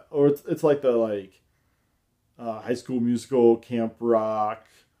 Yeah. Or it's like the High School Musical, Camp Rock,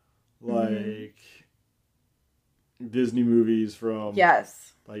 Disney movies from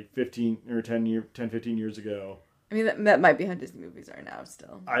like 15 or 10, 15 years ago. I mean, that might be how Disney movies are now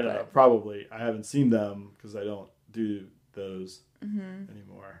still. I don't know. Probably. I haven't seen them because I don't do those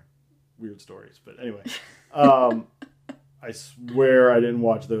anymore. Weird stories. But anyway, I swear I didn't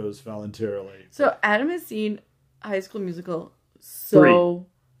watch those voluntarily. So Adam has seen High School Musical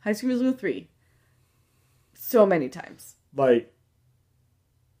High School Musical 3 so many times. Like,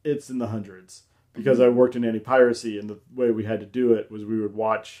 it's in the hundreds. Because I worked in anti-piracy, and the way we had to do it was we would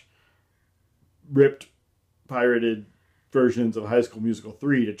watch ripped, pirated versions of High School Musical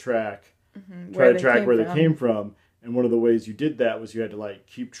 3 to track where they came from. And one of the ways you did that was you had to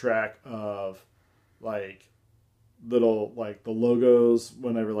keep track of little the logos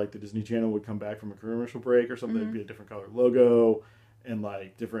whenever the Disney Channel would come back from a commercial break or something. It'd be a different color logo and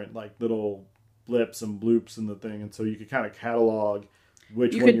different little blips and bloops in the thing, and so you could kind of catalog.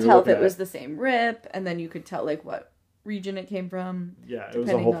 You could tell if it was the same rip, and then you could tell what region it came from. Yeah, it was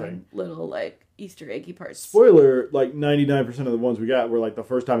a whole thing. Little Easter eggy parts. Spoiler: 99% of the ones we got were the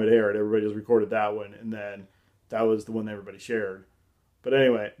first time it aired. Everybody just recorded that one, and then that was the one that everybody shared. But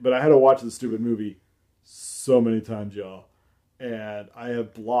anyway, I had to watch the stupid movie so many times, y'all, and I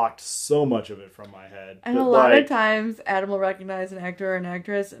have blocked so much of it from my head. And a lot of times, Adam will recognize an actor or an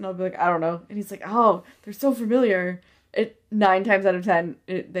actress, and I'll be like, I don't know, and he's like, oh, they're so familiar. 9 times out of 10,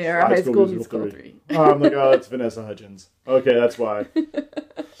 they are High School Musical 3. I'm like, oh, it's Vanessa Hudgens. Okay, that's why.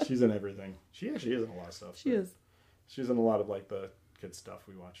 She's in everything. She actually is in a lot of stuff. She is. She's in a lot of the kid stuff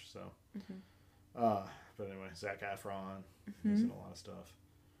we watch. So, but anyway, Zac Efron. He's in a lot of stuff.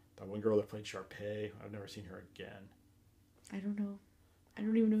 That one girl that played Sharpay. I've never seen her again. I don't know. I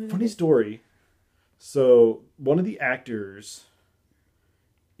don't even know who that Funny is. story. So one of the actors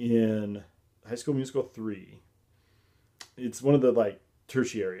in High School Musical 3. It's one of the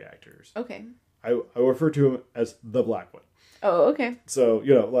tertiary actors. Okay. I refer to him as the black one. Oh, okay. So,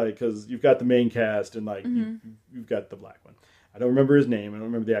 because you've got the main cast and you've got the black one. I don't remember his name. I don't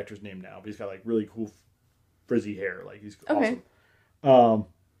remember the actor's name now, but he's got really cool frizzy hair. He's awesome.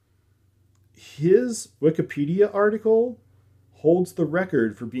 His Wikipedia article holds the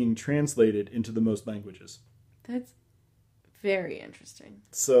record for being translated into the most languages. That's very interesting.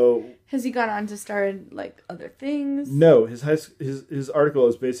 So has he gone on to star in other things? No, his article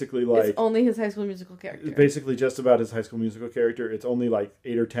is basically it's only his High School Musical character. It's basically just about his High School Musical character. It's only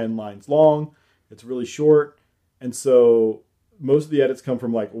 8 or 10 lines long. It's really short, and so most of the edits come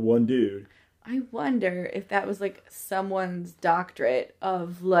from one dude. I wonder if that was someone's doctorate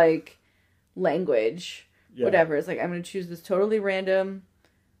of language, whatever. It's I'm going to choose this totally random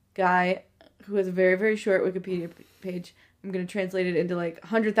guy who has a very, very short Wikipedia page. I'm going to translate it into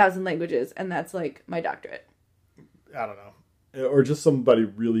 100,000 languages, and that's my doctorate. I don't know. Or just somebody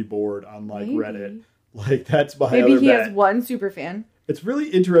really bored on Maybe. Reddit. That's my Maybe other he bet. has one super fan. It's really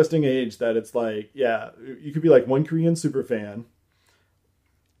interesting age that it's you could be one Korean super fan,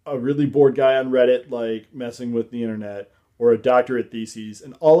 a really bored guy on Reddit messing with the internet, or a doctorate thesis,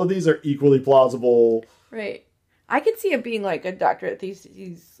 and all of these are equally plausible. Right. I could see it being a doctorate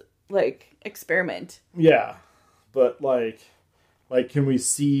thesis experiment. Yeah. But can we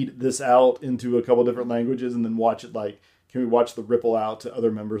seed this out into a couple different languages and then watch it? Can we watch the ripple out to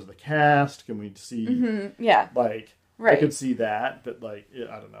other members of the cast? Can we see? Yeah. Right. I could see that, but I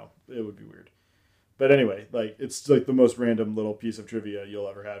don't know. It would be weird. But anyway, like it's like the most random little piece of trivia you'll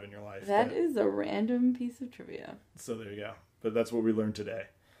ever have in your life. That is a random piece of trivia. So there you go. But that's what we learned today.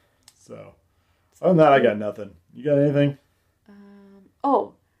 So other than that, I got nothing. You got anything?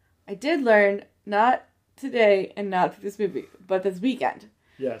 Oh, I did learn, not today and not through this movie, but this weekend,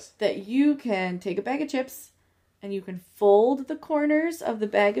 Yes. that you can take a bag of chips and you can fold the corners of the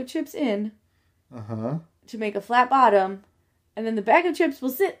bag of chips in to make a flat bottom, and then the bag of chips will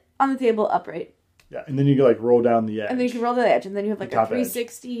sit on the table upright. Yeah, and then you can like roll down the edge. And then you can roll the edge, and then you have like a top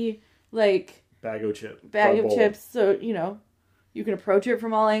 360 like bag of chips. bag of chips, so you know you can approach it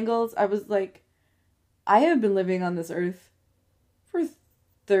from all angles. I was like, I have been living on this earth for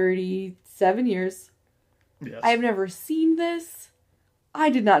 37 years. Yes. I have never seen this. I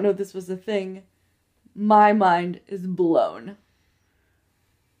did not know this was a thing. My mind is blown.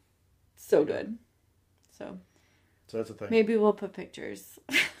 So good. So that's a thing. maybe we'll put pictures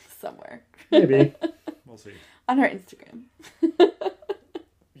somewhere. Maybe. We'll see. On our Instagram.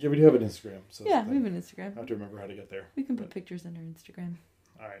 Yeah, we do have an Instagram. So Yeah, we have an Instagram. I have to remember how to get there. We can put pictures on our Instagram.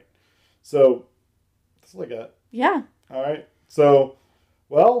 All right. So that's all I got. Yeah. All right. So,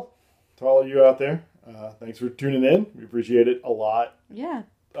 well, to all of you out there, thanks for tuning in. We appreciate it a lot. Yeah.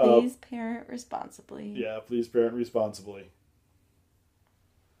 Please parent responsibly. Yeah, please parent responsibly.